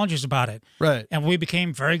no apologies about it. Right. And we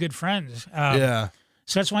became very good friends. So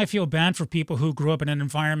that's why I feel bad for people who grew up in an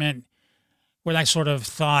environment where that sort of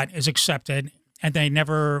thought is accepted, and they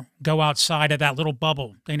never go outside of that little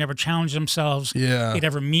bubble. They never challenge themselves. Yeah. They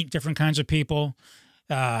never meet different kinds of people.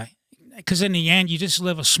 Because in the end, you just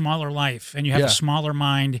live a smaller life, and you have a smaller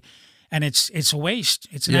mind, and it's a waste.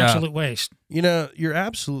 It's an absolute waste. You're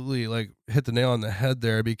absolutely like hit the nail on the head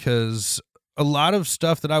there, because a lot of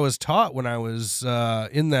stuff that I was taught when I was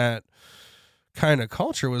in that kind of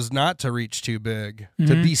culture was not to reach too big,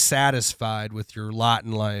 to be satisfied with your lot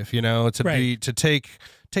in life, to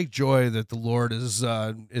take joy that the Lord is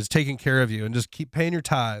taking care of you, and just keep paying your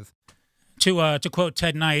tithe. To quote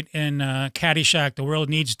Ted Knight in Caddyshack, the world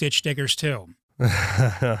needs ditch diggers too.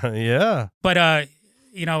 Yeah. But I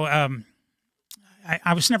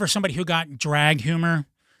was never somebody who got drag humor.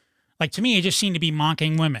 Like, to me, it just seemed to be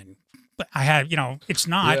mocking women. But I had, it's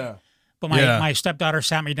not. Yeah. But my stepdaughter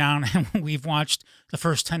sat me down, and we've watched the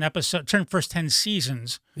first 10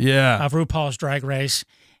 seasons of RuPaul's Drag Race,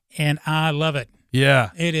 and I love it.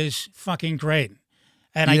 Yeah. It is fucking great.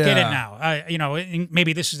 And I get it now.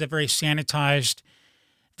 Maybe this is a very sanitized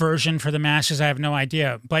version for the masses. I have no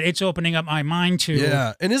idea. But it's opening up my mind to...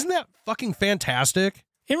 Yeah. And isn't that fucking fantastic?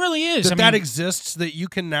 It really is. That exists, that you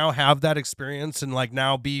can now have that experience and like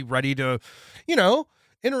now be ready to,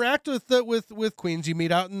 interact with queens you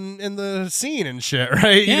meet out in the scene and shit,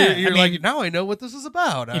 right? Yeah, you're like, now I know what this is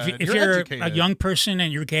about. If you're a young person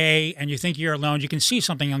and you're gay and you think you're alone, you can see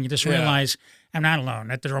something and you just realize I'm not alone,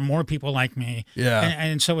 that there are more people like me. Yeah.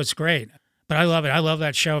 And so it's great. But I love it. I love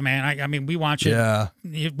that show, man. I mean, we watch it. Yeah.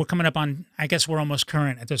 We're coming up on, I guess we're almost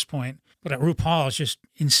current at this point. But RuPaul is just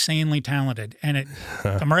insanely talented and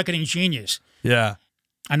a marketing genius. Yeah.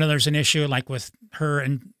 I know there's an issue like with her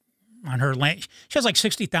and on her land. She has like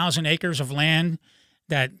 60,000 acres of land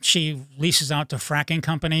that she leases out to fracking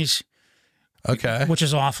companies, Okay. which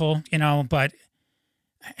is awful, but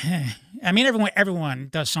I mean, everyone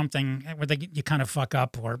does something where you kind of fuck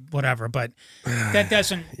up or whatever, but that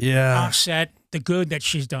doesn't offset the good that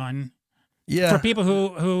she's done. Yeah. For people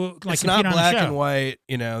who like it's not compete on the black show. and white,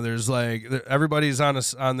 there's like everybody's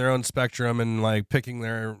on their own spectrum and like picking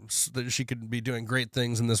that she could be doing great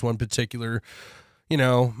things in this one particular,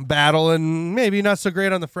 battle, and maybe not so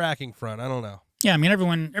great on the fracking front. I don't know. Yeah, I mean,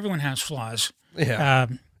 everyone has flaws. Yeah.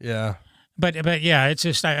 Yeah. But yeah, it's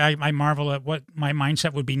just I marvel at what my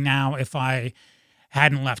mindset would be now if I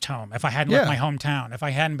hadn't left home, if I hadn't left my hometown, if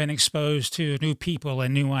I hadn't been exposed to new people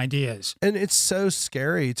and new ideas. And it's so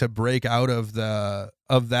scary to break out of that,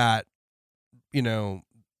 that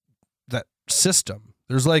system.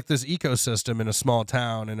 There's like this ecosystem in a small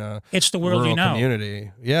town it's the world rural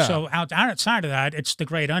community. Yeah. So outside of that, it's the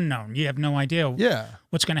great unknown. You have no idea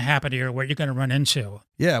what's going to happen to you or what you're going to run into.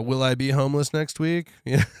 Yeah. Will I be homeless next week?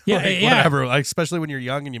 Yeah. Whatever. Like, especially when you're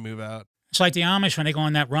young and you move out. It's like the Amish when they go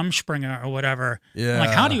on that Rumspringa or whatever. Yeah.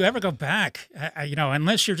 Like, how do you ever go back?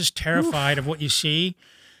 Unless you're just terrified of what you see.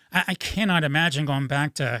 I cannot imagine going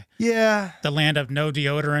back to the land of no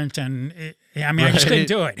deodorant and I just couldn't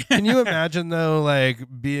do it. Can you imagine though, like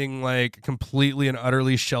being like completely and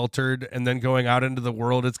utterly sheltered and then going out into the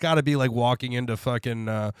world? It's got to be like walking into fucking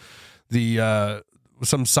some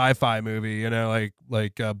sci-fi movie,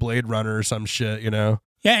 like Blade Runner or some shit,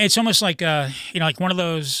 Yeah, it's almost like like one of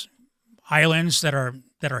those islands that are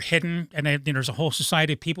hidden, and there's a whole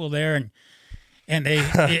society of people there, and they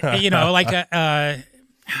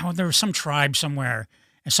there was some tribe somewhere,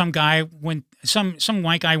 and some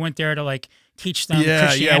white guy went there to like teach them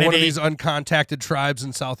Christianity. Yeah, one of these uncontacted tribes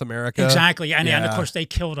in South America. Exactly, and of course they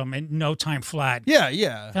killed him in no time flat. Yeah.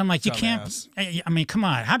 And I'm like, you can't. I mean, come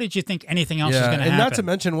on. How did you think anything else was going to happen? And not to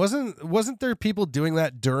mention, wasn't there people doing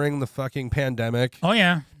that during the fucking pandemic? Oh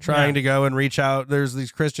yeah, trying to go and reach out. There's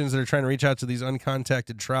these Christians that are trying to reach out to these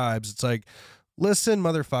uncontacted tribes. It's like, listen,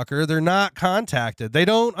 motherfucker, they're not contacted. They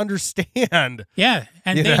don't understand. Yeah,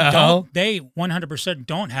 and they 100%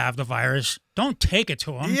 don't have the virus. Don't take it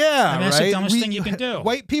to them. Yeah, that's the dumbest thing you can do.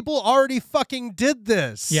 White people already fucking did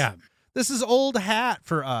this. Yeah. This is old hat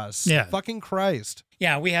for us. Yeah. Fucking Christ.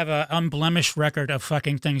 Yeah, we have an unblemished record of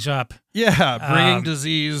fucking things up. Yeah, bringing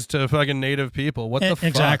disease to fucking native people. What the fuck?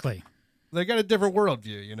 Exactly. They got a different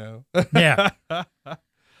worldview, Yeah.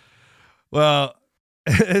 Well,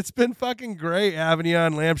 it's been fucking great having you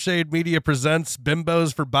on Lampshade Media Presents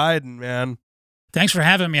Bimbos for Biden, man. Thanks for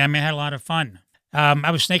having me. I had a lot of fun.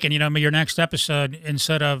 I was thinking, your next episode,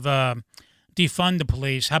 instead of defund the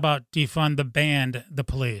police, how about defund the band, the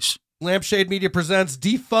police? Lampshade Media Presents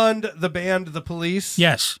Defund the Band, the Police?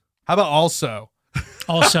 Yes. How about also?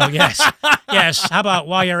 Also, yes. Yes. How about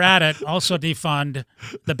while you're at it, also defund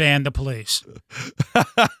the band, the police?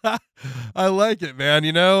 I like it, man.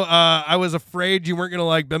 I was afraid you weren't going to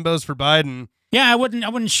like Bimbos for Biden. Yeah, I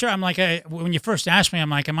wasn't sure. I'm like, when you first asked me, I'm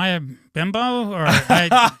like, am I a bimbo? Or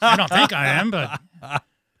I don't think I am, but.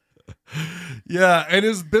 Yeah, and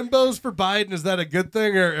is Bimbos for Biden, is that a good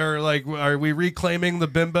thing? Or like, are we reclaiming the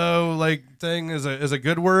bimbo like thing as a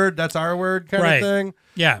good word? That's our word kind of thing?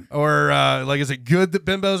 Yeah. Or like, is it good that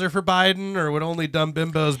bimbos are for Biden, or would only dumb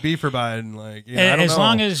bimbos be for Biden? Like, I don't know. As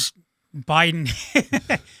long as Biden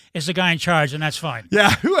is the guy in charge, and that's fine.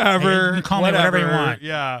 Yeah, whoever. You can call me whatever you want.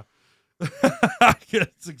 Yeah.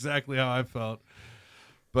 That's exactly how I felt.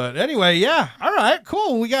 But anyway, yeah. All right,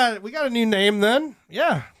 cool. We got a new name then.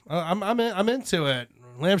 Yeah, I'm into it.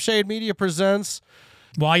 Lampshade Media Presents.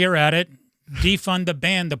 While you're at it, defund the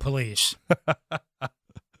band, the police.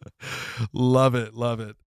 Love it.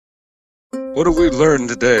 What have we learned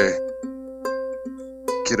today,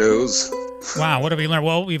 kiddos? Wow, what have we learned?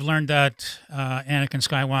 Well, we've learned that Anakin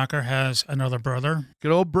Skywalker has another brother.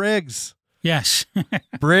 Good old Briggs. Yes.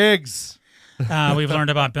 Briggs. We've learned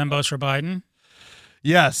about bimbos for Biden.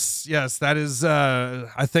 Yes, that is,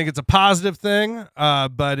 I think it's a positive thing,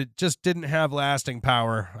 but it just didn't have lasting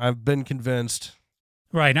power. I've been convinced.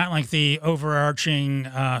 Right, not like the overarching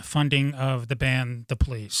funding of the band, the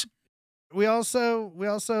police. We also,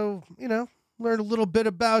 learned a little bit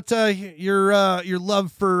about your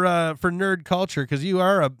love for nerd culture, because you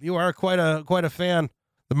are quite a fan.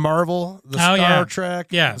 The Marvel, the Star Trek,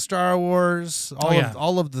 the Star Wars,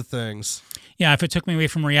 all of the things. Yeah, if it took me away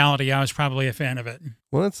from reality, I was probably a fan of it.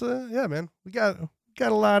 Well, it's man. We got a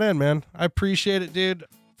lot in, man. I appreciate it, dude.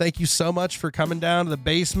 Thank you so much for coming down to the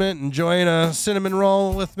basement and enjoying a cinnamon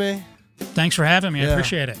roll with me. Thanks for having me. I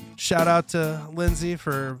appreciate it. Shout out to Lindsay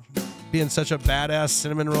for being such a badass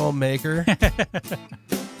cinnamon roll maker.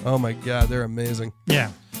 Oh my God, they're amazing.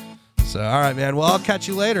 Yeah. So, all right, man. Well, I'll catch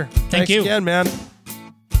you later. Thanks again, man.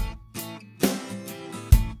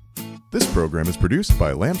 program is produced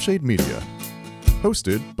by Lampshade Media.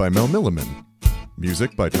 Hosted by Mel Milliman.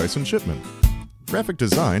 Music by Tyson Shipman. Graphic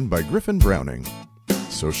design by Griffin Browning.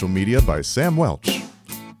 Social media by Sam Welch.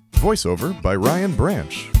 Voiceover by Ryan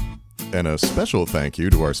Branch. And a special thank you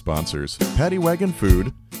to our sponsors, Paddy Wagon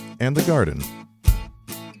Food and The Garden.